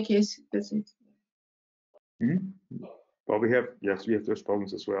in my case, that's it. Well, we have those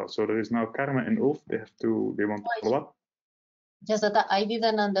problems as well. So there is now Carme and Ulf. They want to follow up. Just that I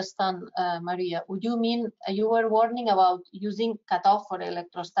didn't understand, Maria. Would you mean you were warning about using cutoff for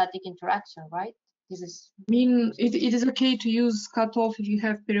electrostatic interaction, right? This is. I mean, it is okay to use cutoff if you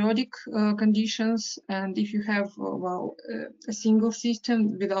have periodic conditions, and if you have a single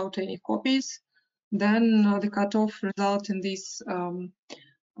system without any copies, then the cutoff results in these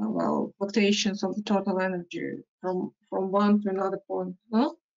fluctuations of the total energy from one to another point.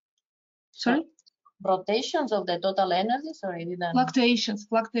 Huh? Sorry? Rotations of the total energy? Sorry, I didn't. Fluctuations.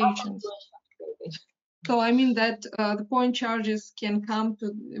 So I mean that the point charges can come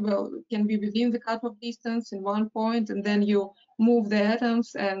to, can be within the cutoff distance in one point, and then you move the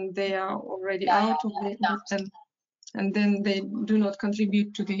atoms and they are already out of the, and then they do not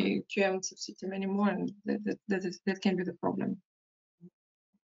contribute to the QM subsystem anymore, and that can be the problem.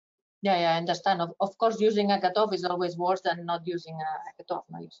 Yeah, I understand. Of course, using a cutoff is always worse than not using a cutoff.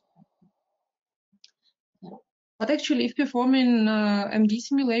 But actually, if performing MD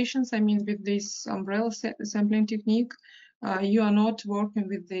simulations, I mean, with this umbrella sampling technique, you are not working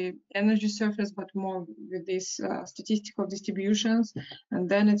with the energy surface, but more with these statistical distributions. And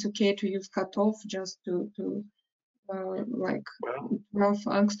then it's okay to use cutoff just to like 12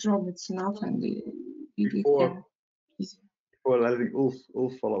 angstrom, it's enough. And before letting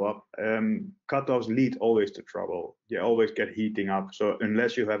Ulf follow up, cutoffs lead always to trouble. You always get heating up. So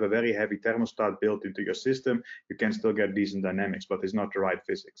unless you have a very heavy thermostat built into your system, you can still get decent dynamics, but it's not the right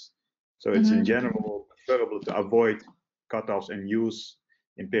physics. So it's in general preferable to avoid cutoffs and use,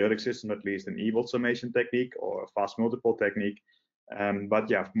 in periodic systems at least, an Ewald summation technique or a fast multiple technique. But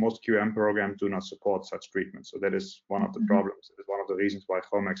yeah, most QM programs do not support such treatment. So that is one of the problems. It's one of the reasons why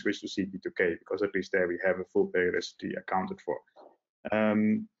Chrome switched to CP2K, because at least there we have a full periodicity accounted for.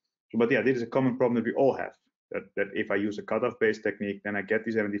 But yeah, this is a common problem that we all have. That if I use a cutoff-based technique, then I get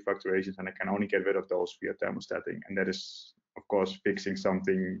these energy fluctuations, and I can only get rid of those via thermostating. And that is, of course, fixing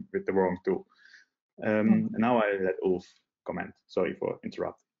something with the wrong tool. Now I let Ulf comment. Sorry for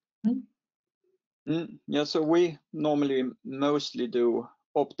interrupting. Yeah, so we normally mostly do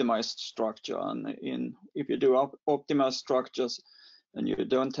optimized structure, and if you do optimized structures and you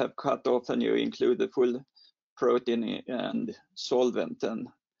don't have cutoff and you include the full protein and solvent, then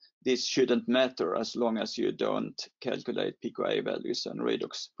this shouldn't matter as long as you don't calculate pKa values and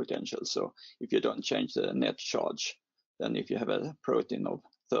redox potential. So if you don't change the net charge, then if you have a protein of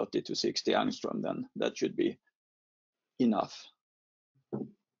 30 to 60 angstrom, then that should be enough.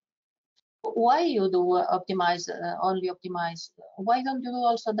 Why you do optimize, only optimize? Why don't you do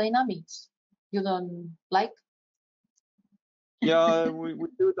also dynamics? You don't like? Yeah, we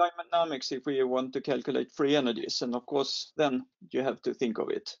do dynamics if we want to calculate free energies, and of course then you have to think of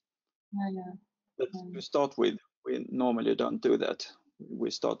it. Yeah. But to start with, we normally don't do that. We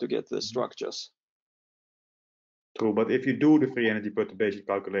start to get the structures. True, but if you do the free energy perturbation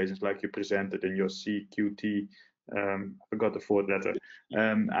calculations like you presented in your CQT, I forgot the fourth letter,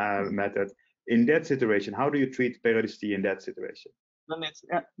 method, in that situation, how do you treat periodicity in that situation? Then it's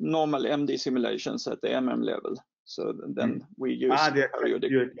normal MD simulations at the MM level. So then we use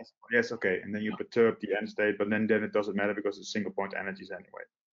periodic. Yes, okay, and then you perturb the end state, but then it doesn't matter because it's single point energies anyway.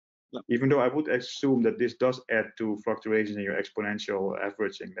 Yeah. Even though I would assume that this does add to fluctuations in your exponential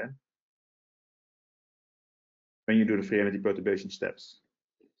averaging then, when you do the free energy perturbation steps.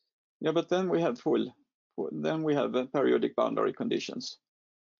 Yeah, but then we have then we have periodic boundary conditions.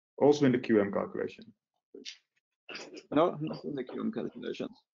 Also in the QM calculation? No, not in the QM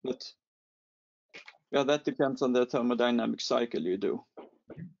calculations, but yeah, that depends on the thermodynamic cycle you do.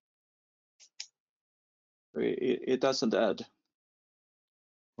 It doesn't add.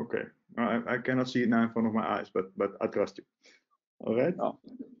 Okay, I cannot see it now in front of my eyes, but I trust you. All right. Oh.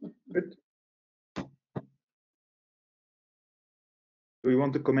 Good. Do we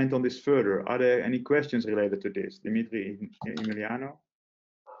want to comment on this further? Are there any questions related to this, Dimitri, Emiliano?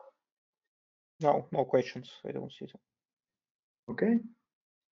 No questions. I don't see so. Okay.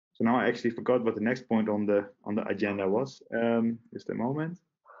 So now I actually forgot what the next point on the agenda was. Just a moment.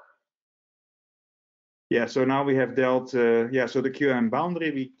 Yeah, so now we have dealt, so the QM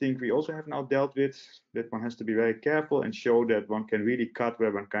boundary we think we also have now dealt with, that one has to be very careful and show that one can really cut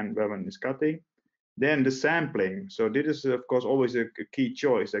where one is cutting. Then the sampling. So this is of course always a key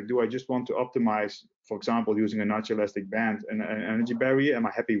choice. Like, do I just want to optimize, for example, using a natural elastic band and an energy barrier? Am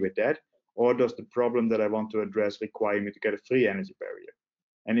I happy with that? Or does the problem that I want to address require me to get a free energy barrier?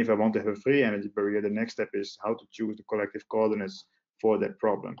 And if I want to have a free energy barrier, the next step is how to choose the collective coordinates for that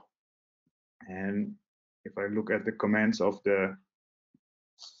problem. And if I look at the comments of the,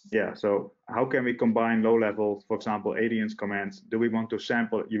 so how can we combine low level, for example, Adrian's comments? Do we want to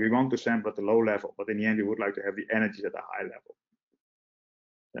sample? We want to sample at the low level, but in the end, we would like to have the energies at a high level.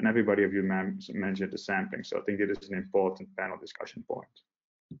 And everybody of you mentioned the sampling. So I think it is an important panel discussion point.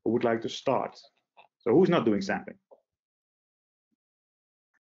 Who would like to start? So who's not doing sampling?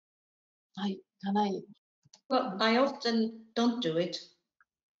 Well, I often don't do it.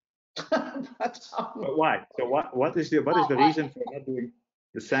 But why? So what is the reason for not doing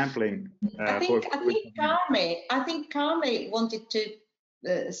the sampling? I think Carme wanted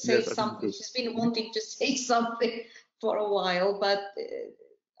to say something. She's been wanting to say something for a while, but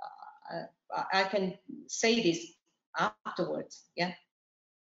I can say this afterwards. Yeah.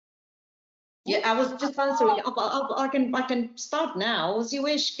 Yeah, I was just answering. I can start now as you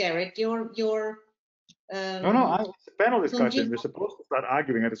wish, Gerrit. Your No, it's a panel discussion. We're supposed to start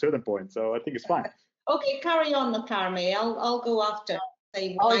arguing at a certain point, so I think it's fine. Okay, carry on, Carme. I'll go after.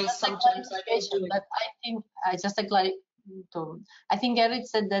 Say why sometimes I don't do it. But I think just a clarification. I think Gerrit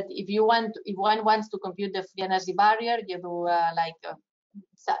said that if one wants to compute the free energy barrier, you do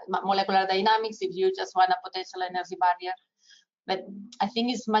molecular dynamics. If you just want a potential energy barrier, but I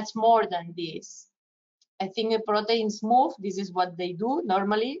think it's much more than this. I think the proteins move. This is what they do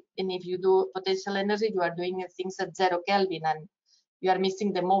normally. And if you do potential energy, you are doing things at 0 Kelvin and you are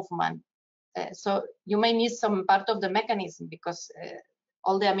missing the movement. So you may need some part of the mechanism, because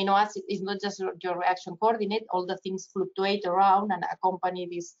all the amino acid is not just your reaction coordinate, all the things fluctuate around and accompany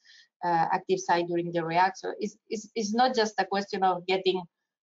this active site during the reaction. It's not just a question of getting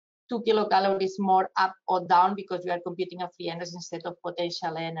 2 kilocalories more up or down because we are computing a free energy instead of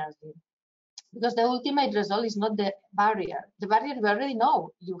potential energy. Because the ultimate result is not the barrier. The barrier we already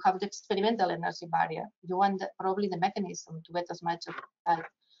know. You have the experimental energy barrier. You want probably the mechanism to get as much of that.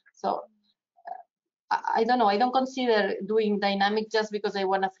 So I don't know. I don't consider doing dynamic just because I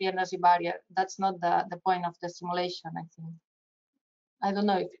want a free energy barrier. That's not the point of the simulation, I think. I don't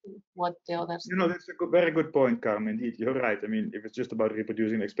know what the others. You know, that's a very good point, Carme. Indeed, you're right. I mean, if it's just about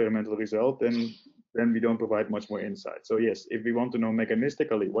reproducing the experimental result, then we don't provide much more insight. So yes, if we want to know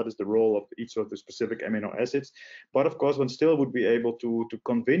mechanistically what is the role of each of the specific amino acids, but of course, one still would be able to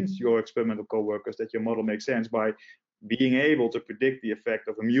convince your experimental co-workers that your model makes sense by being able to predict the effect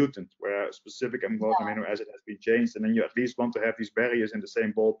of a mutant where a specific amino acid has been changed, and then you at least want to have these barriers in the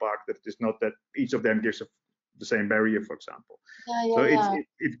same ballpark, that it is not that each of them gives the same barrier, for example. So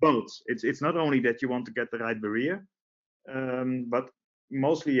it's both. It's not only that you want to get the right barrier, but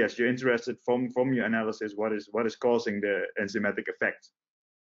mostly, yes, you're interested from your analysis what is causing the enzymatic effect.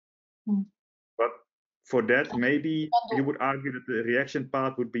 But for that, maybe you would argue that the reaction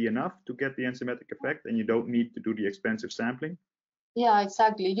path would be enough to get the enzymatic effect, and you don't need to do the expensive sampling. Yeah,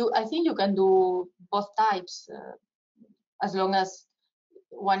 exactly. I think you can do both types as long as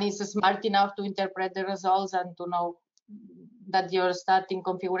one is smart enough to interpret the results and to know that your starting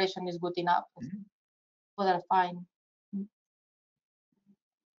configuration is good enough. So they're fine.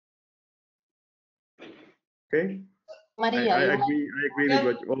 Okay. Maria, I agree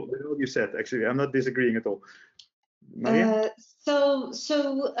with what you said. Actually, I'm not disagreeing at all. Maria?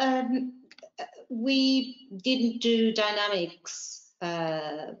 We didn't do dynamics,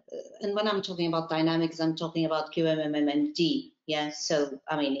 and when I'm talking about dynamics, I'm talking about QMMMD. Yeah, so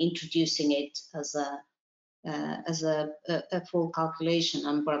I mean introducing it as a full calculation,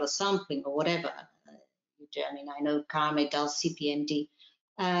 umbrella sampling or whatever. I mean, I know Carme does CPMD,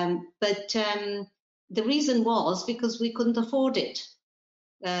 but the reason was because we couldn't afford it.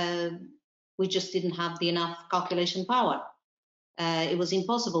 We just didn't have enough calculation power. It was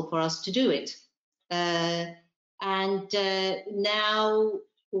impossible for us to do it. And now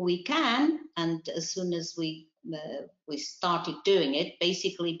we can, and as soon as we started doing it,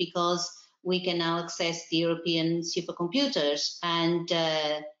 basically because we can now access the European supercomputers, and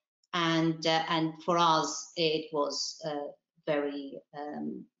for us it was very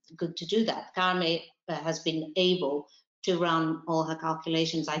good to do that. Carme has been able to run all her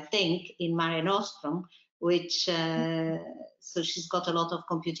calculations, I think, in Mare Nostrum, which so she's got a lot of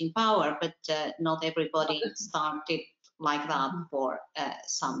computing power, but not everybody started like that for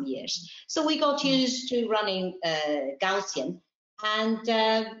some years. So we got used to running Gaussian, and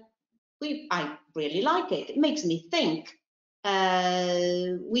I really like it. It makes me think.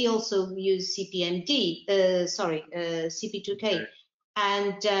 We also use CPMD, CP2K,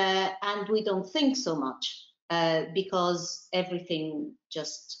 and we don't think so much because everything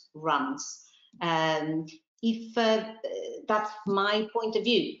just runs. If that's my point of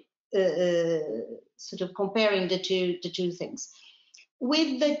view, sort of comparing the two things.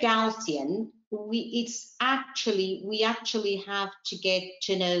 With the Gaussian, we actually have to get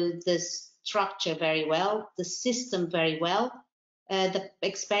to know the structure very well, the system very well, the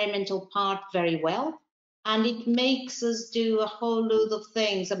experimental part very well, and it makes us do a whole load of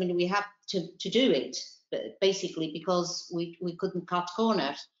things. I mean, we have to do it basically because we couldn't cut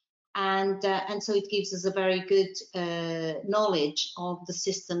corners. And so it gives us a very good knowledge of the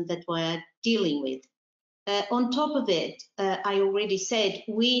system that we're dealing with. On top of it, I already said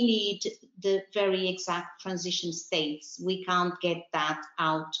we need the very exact transition states. We can't get that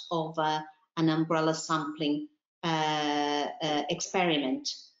out of an umbrella sampling experiment.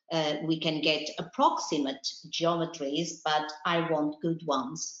 We can get approximate geometries, but I want good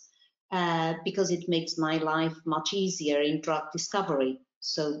ones because it makes my life much easier in drug discovery.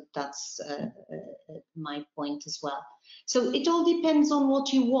 So that's my point as well. So it all depends on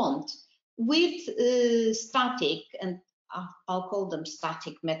what you want. With static, and I'll call them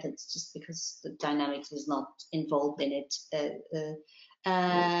static methods just because the dynamics is not involved in it,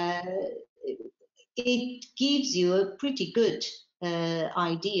 it gives you a pretty good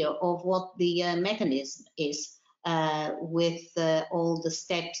idea of what the mechanism is with all the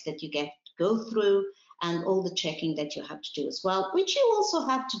steps that you get to go through and all the checking that you have to do as well, which you also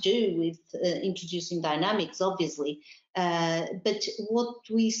have to do with introducing dynamics, obviously. But what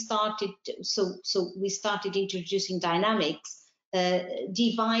we started, so we started introducing dynamics,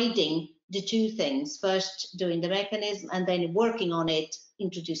 dividing the two things, first doing the mechanism and then working on it,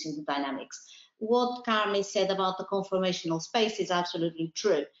 introducing the dynamics. What Carme said about the conformational space is absolutely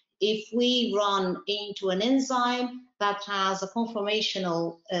true. If we run into an enzyme that has a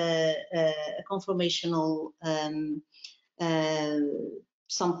conformational,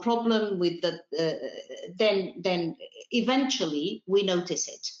 some problem with the, then eventually we notice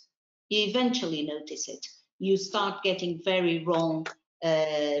it. You eventually notice it. You start getting very wrong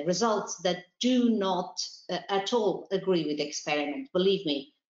results that do not at all agree with the experiment. Believe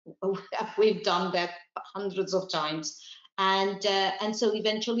me, we've done that hundreds of times. And so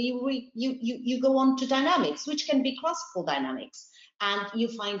eventually you go on to dynamics, which can be classical dynamics, and you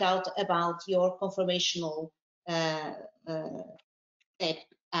find out about your conformational step,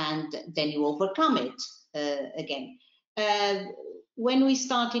 and then you overcome it again. When we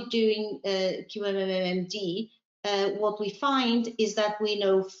started doing QMMMD, what we find is that we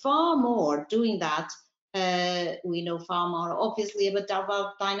know far more doing that. We know far more, obviously,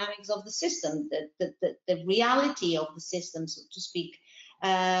 about dynamics of the system, the reality of the system, so to speak,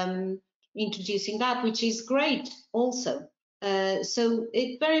 introducing that, which is great also. So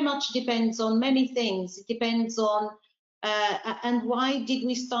it very much depends on many things. It depends on, and why did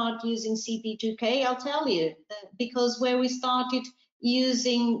we start using CP2K? I'll tell you, because where we started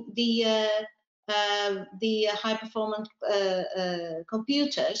using the high-performance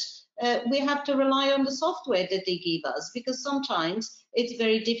computers, we have to rely on the software that they give us, because sometimes it's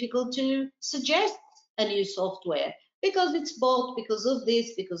very difficult to suggest a new software because it's bought because of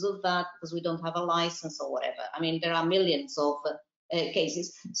this, because of that, because we don't have a license or whatever. I mean, there are millions of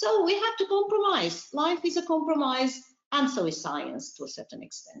cases. So we have to compromise. Life is a compromise, and so is science to a certain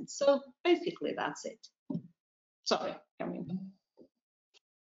extent. So basically, that's it. Sorry, Carmen.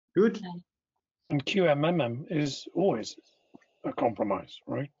 Good. And QMMM is always a compromise,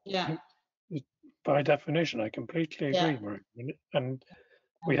 right? Yeah. By definition, I completely agree, Marie. And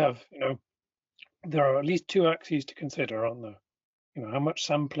we have, there are at least two axes to consider, aren't there? How much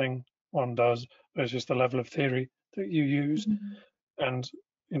sampling one does versus the level of theory that you use. And,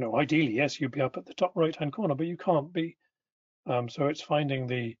 ideally, yes, you'd be up at the top right-hand corner, but you can't be. So it's finding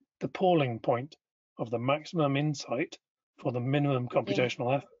the pooling point of the maximum insight for the minimum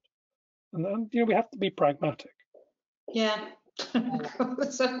computational effort. And then, we have to be pragmatic. Yeah.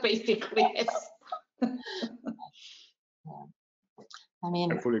 So basically, yes. I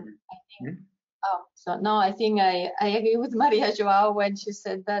mean, I fully agree. Oh, so no, I think I agree with Maria João when she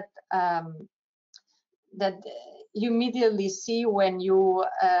said that that you immediately see when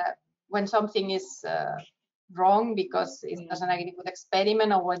something is wrong because it doesn't agree with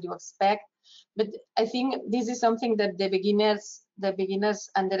experiment or what you expect. But I think this is something that the beginners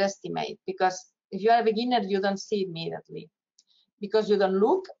underestimate, because if you are a beginner, you don't see immediately because you don't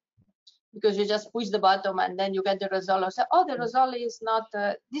look, because you just push the button and then you get the result or say, oh, the result is not,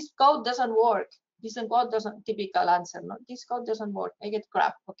 this code doesn't work. This code doesn't, typical answer, no, this code doesn't work, I get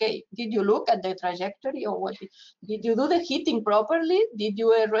crap. Okay, did you look at the trajectory, or what? Did you do the heating properly? Did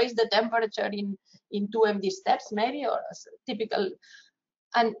you raise the temperature in 2 MD steps maybe, or typical?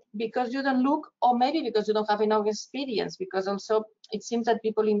 And because you don't look, or maybe because you don't have enough experience, because also it seems that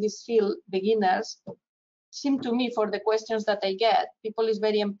people in this field, beginners, seem to me, for the questions that I get, people is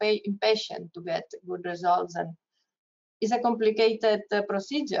very impatient to get good results, and it's a complicated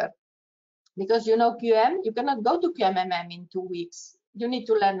procedure, because QM, you cannot go to QMMM in 2 weeks. You need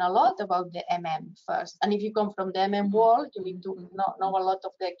to learn a lot about the MM first, and if you come from the MM world, you need to know a lot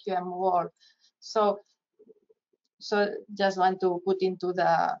of the QM world. So just want to put into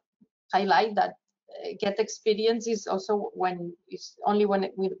the highlight that get experience is also when it's only when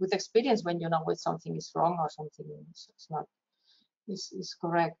with experience when you know when something is wrong or something is not is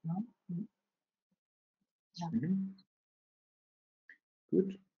correct, no? Yeah.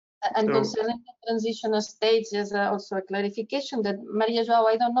 Good. And So, concerning the transitional states, there's also a clarification that Maria João,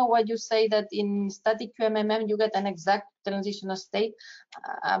 I don't know why you say that in static QMMM you get an exact transitional state,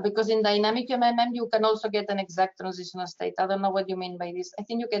 because in dynamic QMMM you can also get an exact transitional state. I don't know what you mean by this. I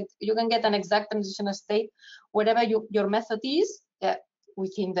think you can get an exact transitional state wherever your method is.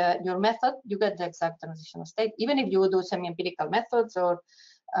 Within your method, you get the exact transitional state. Even if you do semi-empirical methods, or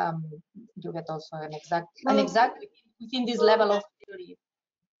you get also an exact within this level of theory.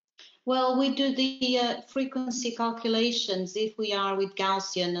 Well, we do the frequency calculations if we are with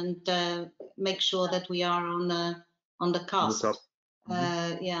Gaussian, and make sure that we are on the cusp.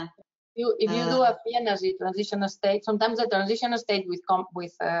 Yeah. If you do a free energy transitional state, sometimes the transitional state with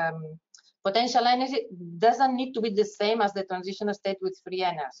potential energy doesn't need to be the same as the transitional state with free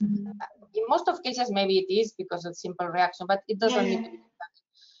energy. In most of cases, maybe it is because of simple reaction, but it doesn't need to be.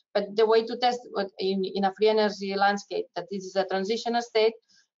 But the way to test in a free energy landscape that this is a transitional state,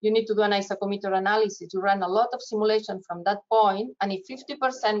 you need to do an isochrometer analysis. You run a lot of simulation from that point, and if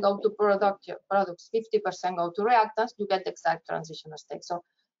 50% go to products, 50% go to reactants, you get the exact transitional state. So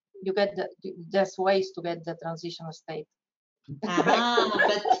you get there's ways to get the transitional state.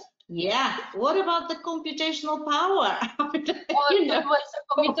 But yeah, what about the computational power? Where do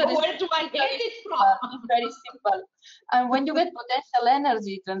I get it from? It's very simple. And when you get potential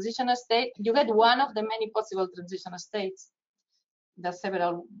energy transitional state, you get one of the many possible transitional states. There's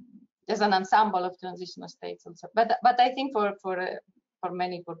an ensemble of transitional states also. But I think for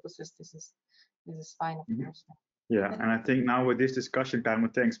many purposes this is fine, of course. Yeah, and I think now with this discussion, Carme,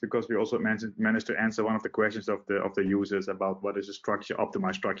 thanks, because we also managed to answer one of the questions of the users about what does a structure,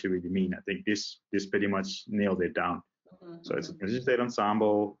 optimized structure really mean. I think this pretty much nailed it down. So it's a transition state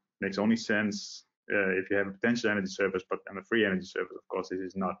ensemble, makes only sense if you have a potential energy surface, but on a free energy surface, of course, this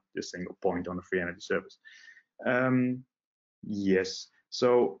is not a single point on a free energy surface. Yes,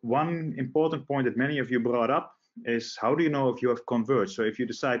 so one important point that many of you brought up is how do you know if you have converged? So if you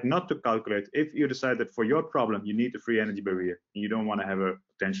decide not to calculate, if you decide that for your problem you need a free energy barrier and you don't want to have a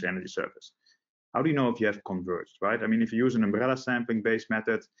potential energy surface, how do you know if you have converged, right? I mean, if you use an umbrella sampling based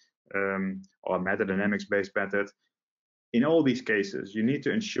method or a metadynamics based method, in all these cases you need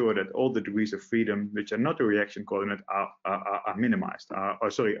to ensure that all the degrees of freedom which are not a reaction coordinate are minimized, are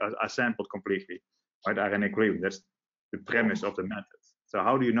sampled completely, right? Are in equilibrium. That's the premise of the method. So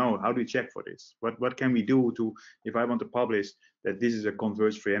how do you know? How do you check for this? What can we do to, if I want to publish that this is a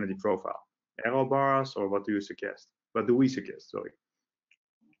converged free energy profile? Error bars, or what do you suggest? What do we suggest? Sorry.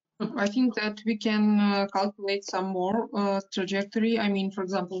 I think that we can calculate some more trajectory. I mean, for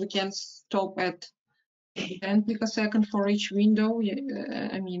example, we can stop at 10 picosecond for each window.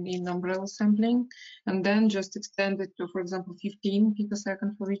 I mean, in umbrella sampling, and then just extend it to, for example, 15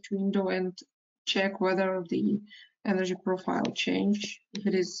 picosecond for each window and check whether the energy profile change. If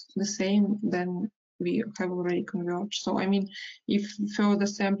it is the same, then we have already converged. So I mean, if further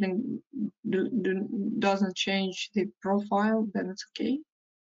sampling doesn't change the profile, then it's okay.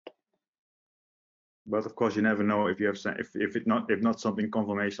 But of course, you never know if you have if not something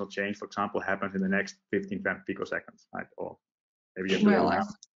conformational change, for example, happens in the next 15 picoseconds, right? Or maybe you have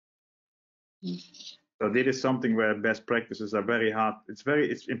So this is something where best practices are very hard.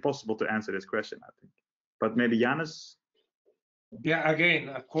 It's impossible to answer this question, I think. But maybe Janez? Yeah, again,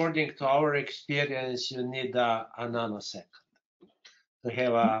 according to our experience, you need a nanosecond to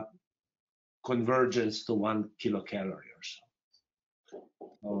have a convergence to 1 kilocalorie or so.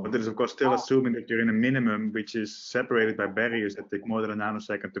 But it is, of course, still assuming that you're in a minimum which is separated by barriers that take more than a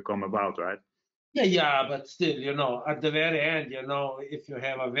nanosecond to come about, right? Yeah, but still, you know, at the very end, you know, if you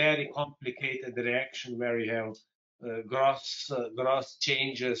have a very complicated reaction where you have gross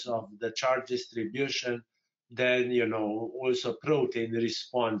changes of the charge distribution, then, you know, also protein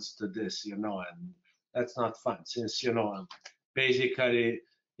responds to this, you know, and that's not fun since, you know, basically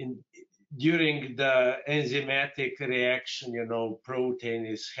during the enzymatic reaction, you know, protein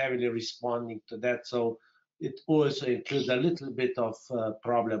is heavily responding to that. So it also includes a little bit of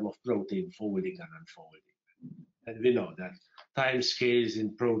problem of protein folding and unfolding. And we know that time scales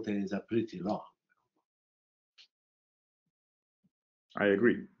in proteins are pretty long. I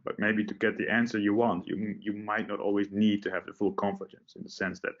agree, but maybe to get the answer you want, you might not always need to have the full convergence, in the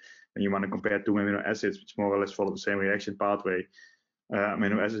sense that when you want to compare two amino acids which more or less follow the same reaction pathway,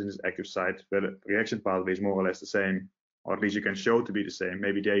 amino acids in this active site, where the reaction pathway is more or less the same, or at least you can show to be the same.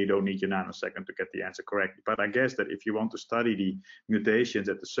 Maybe there you don't need your nanosecond to get the answer correctly. But I guess that if you want to study the mutations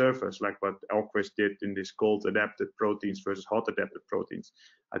at the surface, like what Alquist did in this cold adapted proteins versus hot adapted proteins,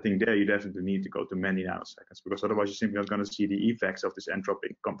 I think there you definitely need to go to many nanoseconds, because otherwise you're simply not going to see the effects of this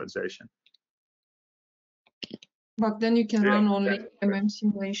entropic compensation. But then you can run only QMM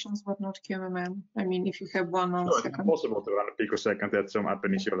simulations, but not QMM. I mean, if you have 1 nanosecond. No, it's impossible to run a picosecond at some ab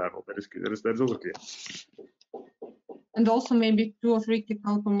initio level. That is also clear. And also maybe 2 or 3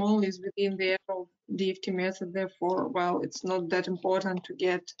 kilocalories per mole is within the error of DFT method. Therefore, well, it's not that important to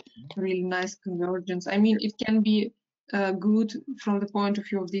get really nice convergence. I mean, it can be good from the point of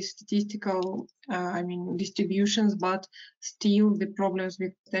view of these statistical, I mean, distributions, but still the problems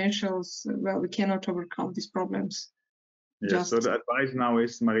with potentials, well, we cannot overcome these problems. Yeah, so the advice now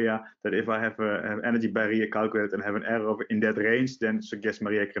is, Maria, that if I have an energy barrier calculated and have an error in that range, then suggest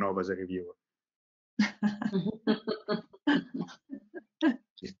Maria Khrenova as a reviewer.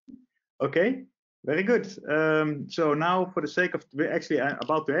 Okay, very good. So now, for the sake of, we're actually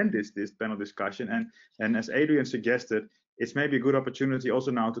about to end this panel discussion, and as Adrian suggested, it's maybe a good opportunity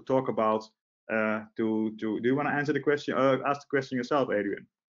also now to talk about do you want to answer the question, ask the question yourself, Adrian?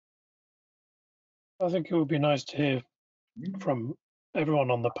 I think it would be nice to hear from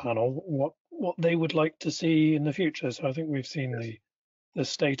everyone on the panel what they would like to see in the future. So I think we've seen the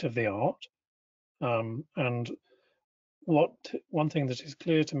state of the art, and one thing that is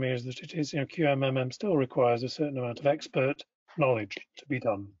clear to me is that it is, QMMM still requires a certain amount of expert knowledge to be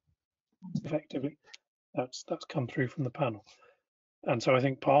done effectively. That's come through from the panel, and so I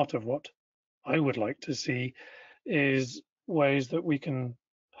think part of what I would like to see is ways that we can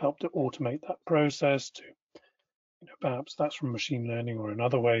help to automate that process, to perhaps that's from machine learning or in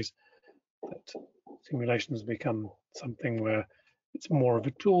other ways, that simulations become something where it's more of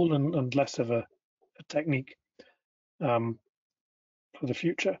a tool and less of a technique for the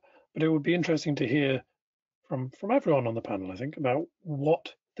future. But it would be interesting to hear from everyone on the panel, I think, about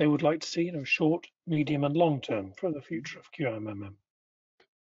what they would like to see, short, medium, and long term for the future of QMMM.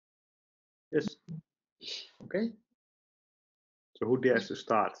 Yes. Okay. So who dares to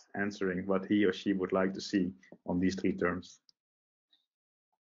start answering what he or she would like to see on these three terms?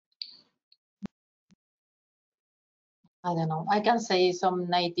 I don't know. I can say some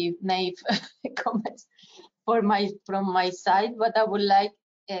naive comments from my side. What I would like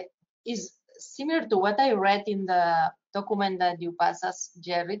is similar to what I read in the document that you passed us,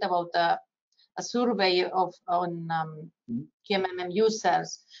 Gerrit, about a survey on QMMM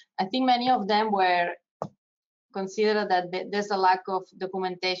users. I think many of them were consider that there's a lack of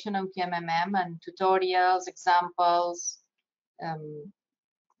documentation on QMMM and tutorials, examples,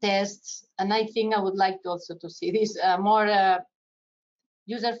 tests, and I think I would like also to see this more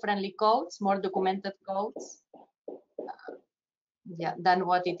user-friendly codes, more documented codes, than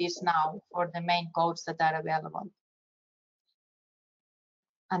what it is now for the main codes that are available.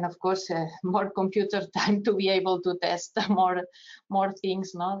 And of course, more computer time to be able to test more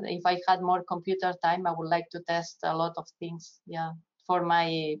things. No, if I had more computer time, I would like to test a lot of things. Yeah, for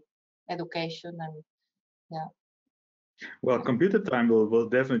my education and Well, computer time will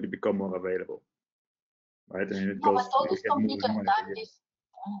definitely become more available, right? I mean, it goes. But all this computer time,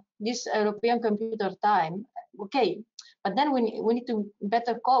 this European computer time, okay. But then we need to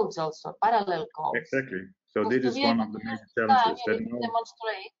better codes also, parallel codes. Exactly. So this is one of the major challenges.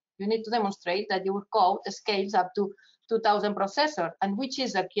 You need to demonstrate that your code scales up to 2000 processor. And which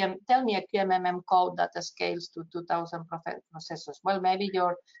is tell me a QMMM code that scales to 2000 processors. Well, maybe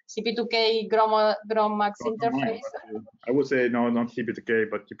your CP2K GROM-Max interface. I would say no, not CP2K,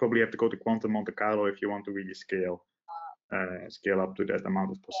 but you probably have to go to Quantum Monte Carlo if you want to really scale up to that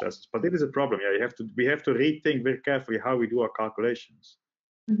amount of processors. But it is a problem. Yeah, we have to rethink very carefully how we do our calculations.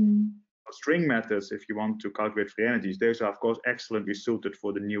 String methods, if you want to calculate free energies, those are of course excellently suited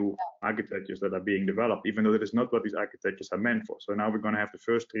for the new architectures that are being developed, even though that is not what these architectures are meant for. So now we're going to have the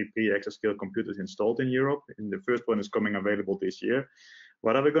first 3 pre-exascale computers installed in Europe, and the first one is coming available this year.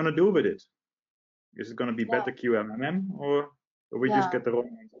 What are we going to do with it? Is it going to be better QMMM, or we just get the wrong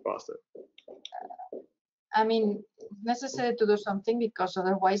answer faster? I mean, it's necessary to do something, because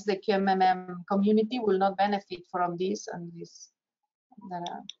otherwise the QMMM community will not benefit from this, and this.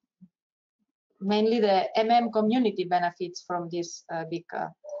 Mainly the MM community benefits from this big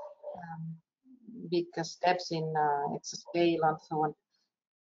steps in exascale and so on.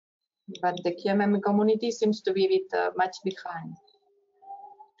 But the QMM community seems to be a bit much behind.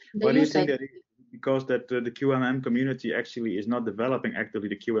 What do you think that is? Because the QMM community actually is not developing actively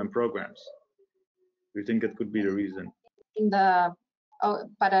the QM programs. Do you think that could be the reason? In the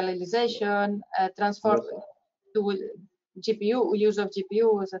parallelization, transfer to GPU, use of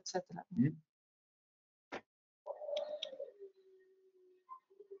GPUs, etc.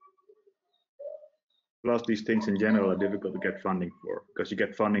 Plus, these things in general are difficult to get funding for, because you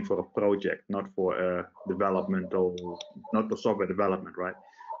get funding for a project, not for developmental, not for software development, right?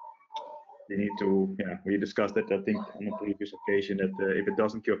 You need to, we discussed that, I think, on a previous occasion, that if it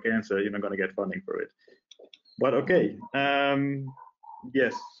doesn't cure cancer, you're not going to get funding for it. But okay,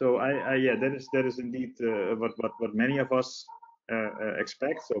 yes. So that is indeed what many of us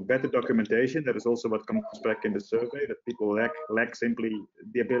expect. So better documentation. That is also what comes back in the survey, that people lack simply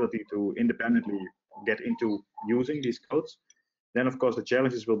the ability to independently get into using these codes. Then of course the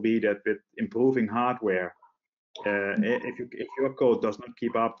challenges will be that with improving hardware, if your code does not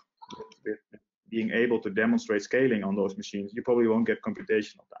keep up with being able to demonstrate scaling on those machines, you probably won't get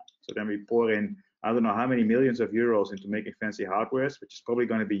computational time. So then we pour in, I don't know how many millions of euros into making fancy hardwares, which is probably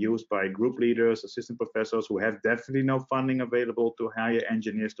going to be used by group leaders, assistant professors who have definitely no funding available to hire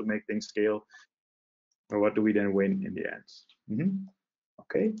engineers to make things scale. Or what do we then win in the end?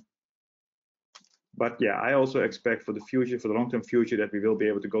 Okay. But yeah, I also expect for the future, for the long-term future, that we will be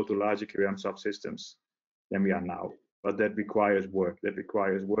able to go to larger QM subsystems than we are now. but that requires work. That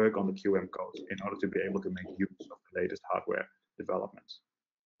requires work on the QM code in order to be able to make use of the latest hardware developments.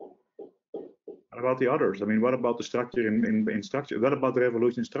 What about the others? I mean, what about the structure in structure? What about the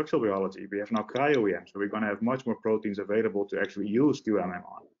revolution in structural biology? We have now cryo-EM, so we're going to have much more proteins available to actually use QMM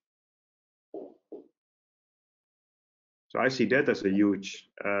on. So I see that as a huge,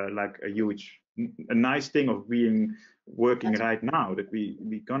 a nice thing of working right now, that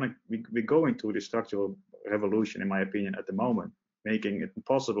we're going through the structural revolution, in my opinion, at the moment, making it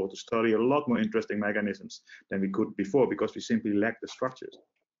possible to study a lot more interesting mechanisms than we could before, because we simply lack the structures.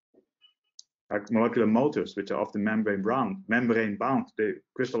 Like molecular motors, which are often membrane bound, the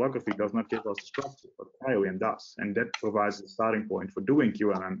crystallography does not give us the structure, but cryo-EM does, and that provides a starting point for doing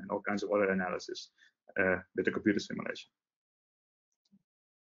QMM and all kinds of other analysis with the computer simulation.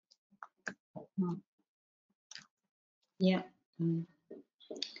 Yeah.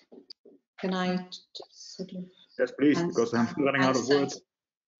 Can I just sort of? Yes, please, because I'm running out of words.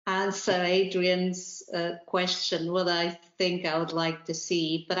 Answer Adrian's question, what I think I would like to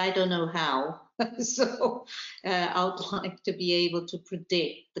see, but I don't know how. So I would like to be able to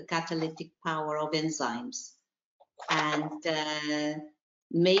predict the catalytic power of enzymes. And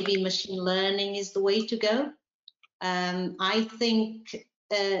maybe machine learning is the way to go. I think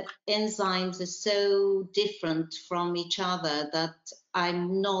enzymes are so different from each other that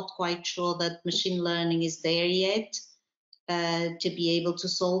I'm not quite sure that machine learning is there yet. To be able to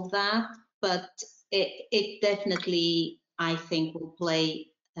solve that, but it definitely, I think, will play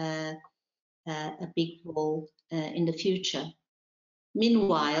a big role in the future.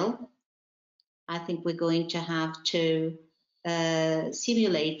 Meanwhile, I think we're going to have to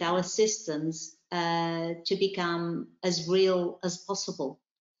simulate our systems to become as real as possible.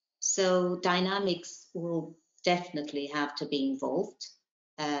 So dynamics will definitely have to be involved,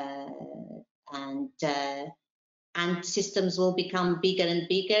 and systems will become bigger and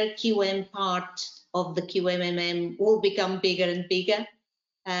bigger. QM part of the QMMM will become bigger and bigger.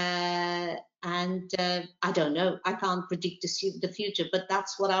 I don't know, I can't predict the future, but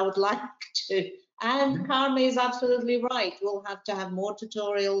that's what I would like to. And Carme is absolutely right. We'll have to have more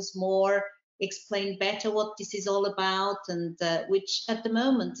tutorials, more explain better what this is all about, and which at the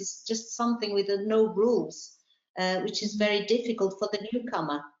moment is just something with no rules, which is very difficult for the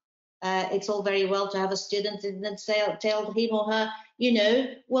newcomer. It's all very well to have a student and then tell him or her, you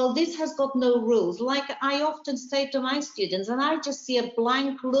know, well, this has got no rules. Like I often say to my students, and I just see a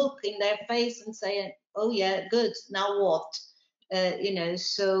blank look in their face and say, oh yeah, good, now what? You know,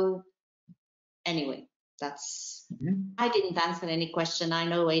 so anyway, that's, I didn't answer any question. I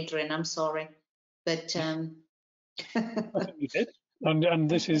know, Adrian, I'm sorry, but I think you did. And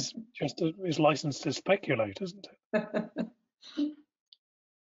this is just is licensed to speculate, isn't it?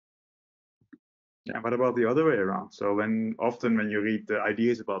 Yeah, what about the other way around? So often when you read the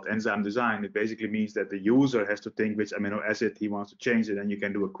ideas about enzyme design, it basically means that the user has to think which amino acid he wants to change, and then you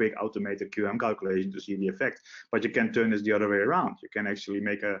can do a quick automated QM calculation to see the effect. But you can turn this the other way around. You can actually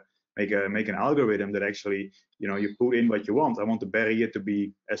make an algorithm that actually, you know, you put in what you want. I want the barrier to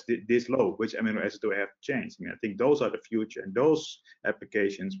be this low. Which amino acid do I have to change? I mean, I think those are the future, and those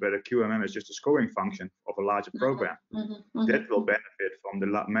applications where the QMM is just a scoring function of a larger program, that will benefit from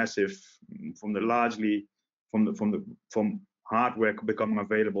from hardware becoming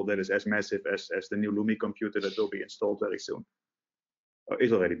available that is as massive as the new Lumi computer that will be installed very soon, or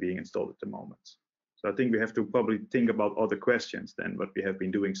is already being installed at the moment. So I think we have to probably think about other questions than what we have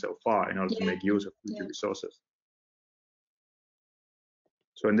been doing so far in order to make use of future resources.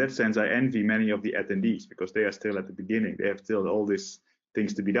 So in that sense, I envy many of the attendees because they are still at the beginning. They have still all these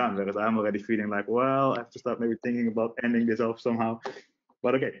things to be done, whereas I'm already feeling like, well, I have to start maybe thinking about ending this off somehow.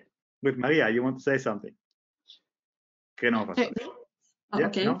 But okay, look, Maria, you want to say something? Khrenova. Yeah,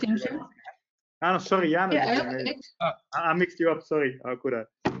 okay, no? Thank you. Oh, sorry, Janez. I mixed you up. Sorry, how could I?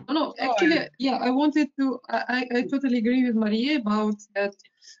 No, actually, yeah, I wanted to. I totally agree with Maria about that.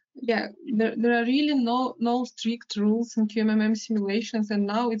 Yeah, there are really no strict rules in QMMM simulations, and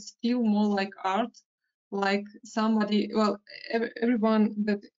now it's still more like art. Like somebody, well, everyone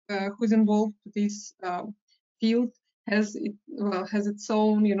that who's involved in this field has its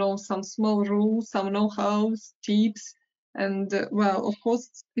own, you know, some small rules, some know-hows, tips. And well, of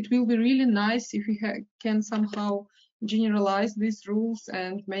course, it will be really nice if we can somehow generalize these rules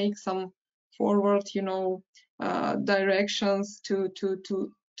and make some forward, you know, directions to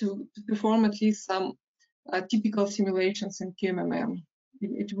perform at least some typical simulations in QMMM.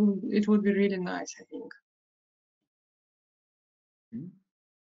 It would be really nice, I think.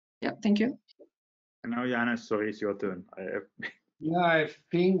 Yeah, thank you. And now, Janez, sorry, it's your turn. Yeah, I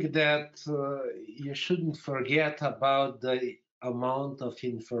think that you shouldn't forget about the amount of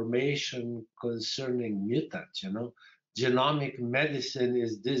information concerning mutants. You know, genomic medicine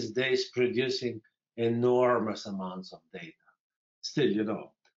is these days producing enormous amounts of data. Still, you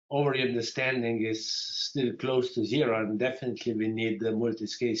know, our understanding is still close to zero, and definitely we need the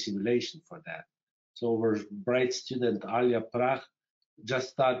multi-scale simulation for that. So our bright student Alia Prach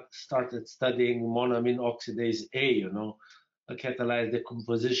just started studying monoamine oxidase A, you know, catalyze the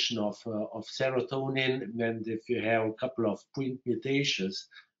composition of serotonin, and if you have a couple of point mutations,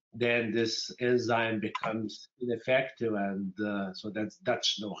 then this enzyme becomes ineffective, and so that's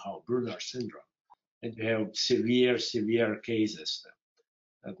Dutch know-how, Brunner syndrome, and you have severe cases,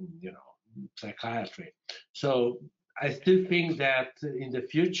 you know, psychiatry. So I still think that in the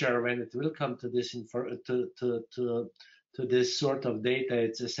future, when it will come to this to this sort of data,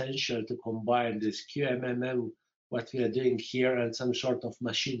 it's essential to combine this QMMM, what we are doing here, and some sort of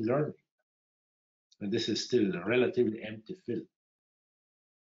machine learning. And this is still a relatively empty field.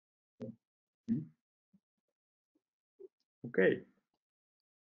 Okay.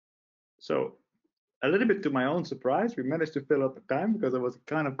 So a little bit to my own surprise, we managed to fill up the time, because I was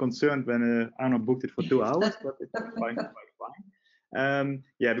kind of concerned when Arno booked it for 2 hours, but it's quite fine.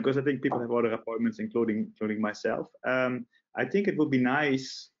 Yeah, because I think people have other appointments, including myself. I think it would be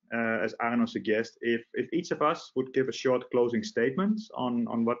nice, as Arno suggests, if each of us would give a short closing statement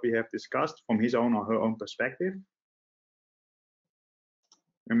on what we have discussed from his own or her own perspective.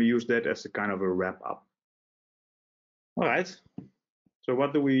 And we use that as a kind of a wrap up. All right. So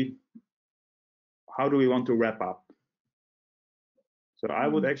how do we want to wrap up? So I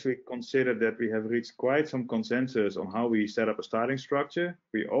would actually consider that we have reached quite some consensus on how we set up a starting structure.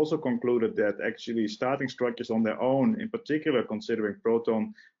 We also concluded that actually starting structures on their own, in particular considering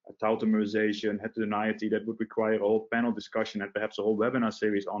proton tautomerization, heterogeneity, that would require a whole panel discussion and perhaps a whole webinar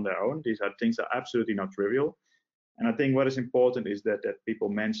series on their own. These are things that are absolutely not trivial. And I think what is important is that people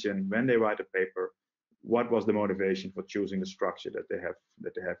mention when they write a paper, what was the motivation for choosing the structure that they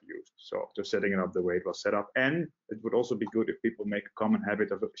have used. So to setting it up the way it was set up. And it would also be good if people make a common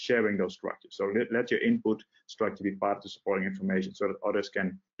habit of sharing those structures. So let your input structure be part of the supporting information so that others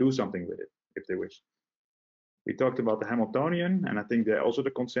can do something with it if they wish. We talked about the Hamiltonian, and I think that also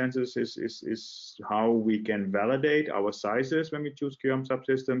the consensus is how we can validate our sizes when we choose QM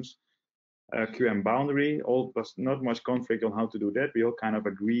subsystems. QM boundary, was not much conflict on how to do that. We all kind of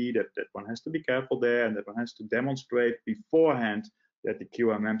agree that one has to be careful there, and that one has to demonstrate beforehand that the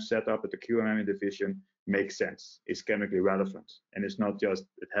QMM setup, that the QMM division makes sense, is chemically relevant, and it's not just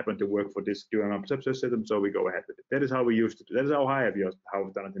it happened to work for this QMM subsystem, so we go ahead with it. That is how we used it. That is how I have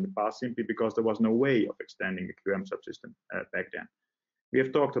done it in the past, simply because there was no way of extending the QM subsystem back then. We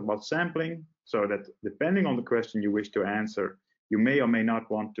have talked about sampling, so that depending on the question you wish to answer, you may or may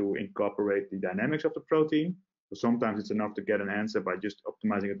not want to incorporate the dynamics of the protein. So sometimes it's enough to get an answer by just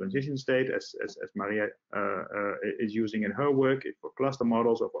optimizing a transition state, as Maria is using in her work for cluster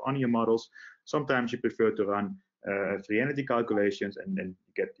models or for onion models. Sometimes you prefer to run free energy calculations and then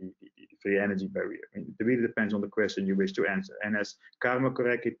get the free energy barrier. I mean, it really depends on the question you wish to answer. And as Carme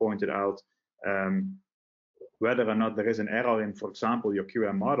correctly pointed out, whether or not there is an error in, for example, your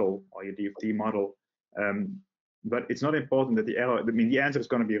QM model or your DFT model, but it's not important that the error, I mean, the answer is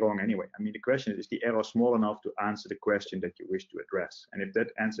going to be wrong anyway. I mean, the question is the error small enough to answer the question that you wish to address? And if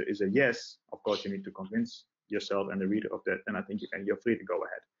that answer is a yes, of course, you need to convince yourself and the reader of that, and I think you're free to go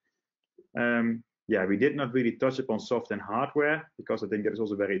ahead. Yeah, we did not really touch upon soft and hardware, because I think that is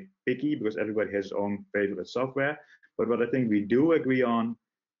also very picky, because everybody has his own favorite software. But what I think we do agree on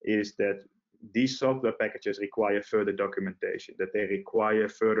is that these software packages require further documentation, that they require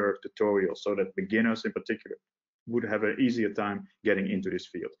further tutorials, so that beginners in particular would have an easier time getting into this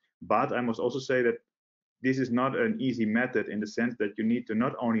field. But I must also say that this is not an easy method, in the sense that you need to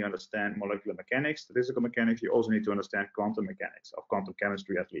not only understand molecular mechanics, statistical mechanics, you also need to understand quantum mechanics, or quantum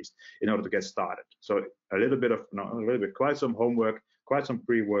chemistry at least, in order to get started. So quite some homework, quite some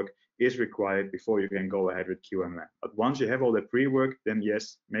pre-work is required before you can go ahead with QMM. But once you have all that pre-work, then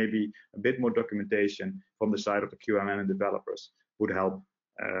yes, maybe a bit more documentation from the side of the QMM developers would help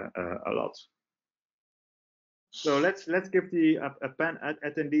a lot. So let's give the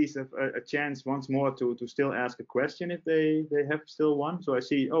attendees a chance once more to still ask a question if they have still one. So I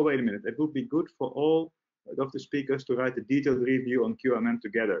see, oh, wait a minute. It would be good for all of the speakers to write a detailed review on QMM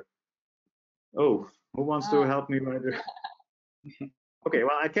together. Oh, who wants to help me write it? Okay,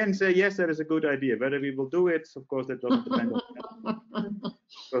 well, I can say, yes, that is a good idea. Whether we will do it, of course, that doesn't depend on that.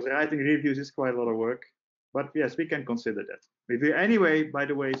 Because writing reviews is quite a lot of work. But yes, we can consider that. Anyway, by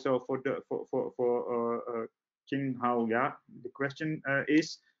the way, so for Ching Hao Ya, the question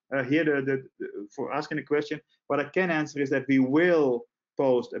is here for asking the question. What I can answer is that we will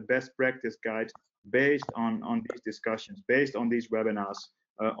post a best practice guide based on these discussions, based on these webinars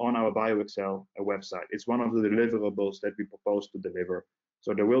on our BioExcel website. It's one of the deliverables that we propose to deliver.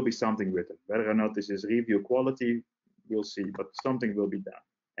 So there will be something written. Whether or not this is review quality, we'll see, but something will be done.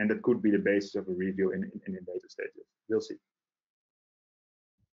 And that could be the basis of a review in later stages. We'll see.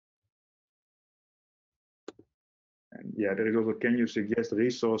 And yeah, there is also, can you suggest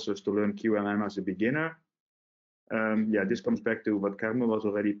resources to learn QMM as a beginner? Yeah, this comes back to what Carme was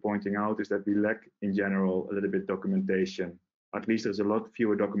already pointing out, is that we lack in general a little bit documentation. At least there's a lot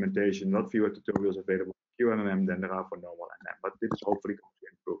fewer documentation, a lot fewer tutorials available for QMM than there are for normal MM, but this is hopefully going to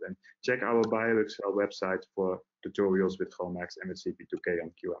improve. And check our BioExcel website for tutorials with GROMACS and with CP2K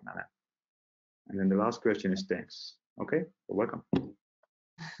on QMM. And then the last question is thanks. Okay, you're welcome.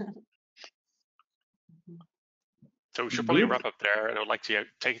 So we should probably wrap up there, and I would like to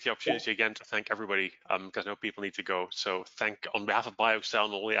take the opportunity again to thank everybody, because I know people need to go. So on behalf of BioExcel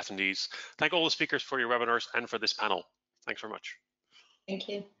and all the attendees, thank all the speakers for your webinars and for this panel. Thanks very much. Thank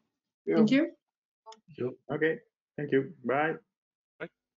you. Thank you. Okay, thank you. Bye.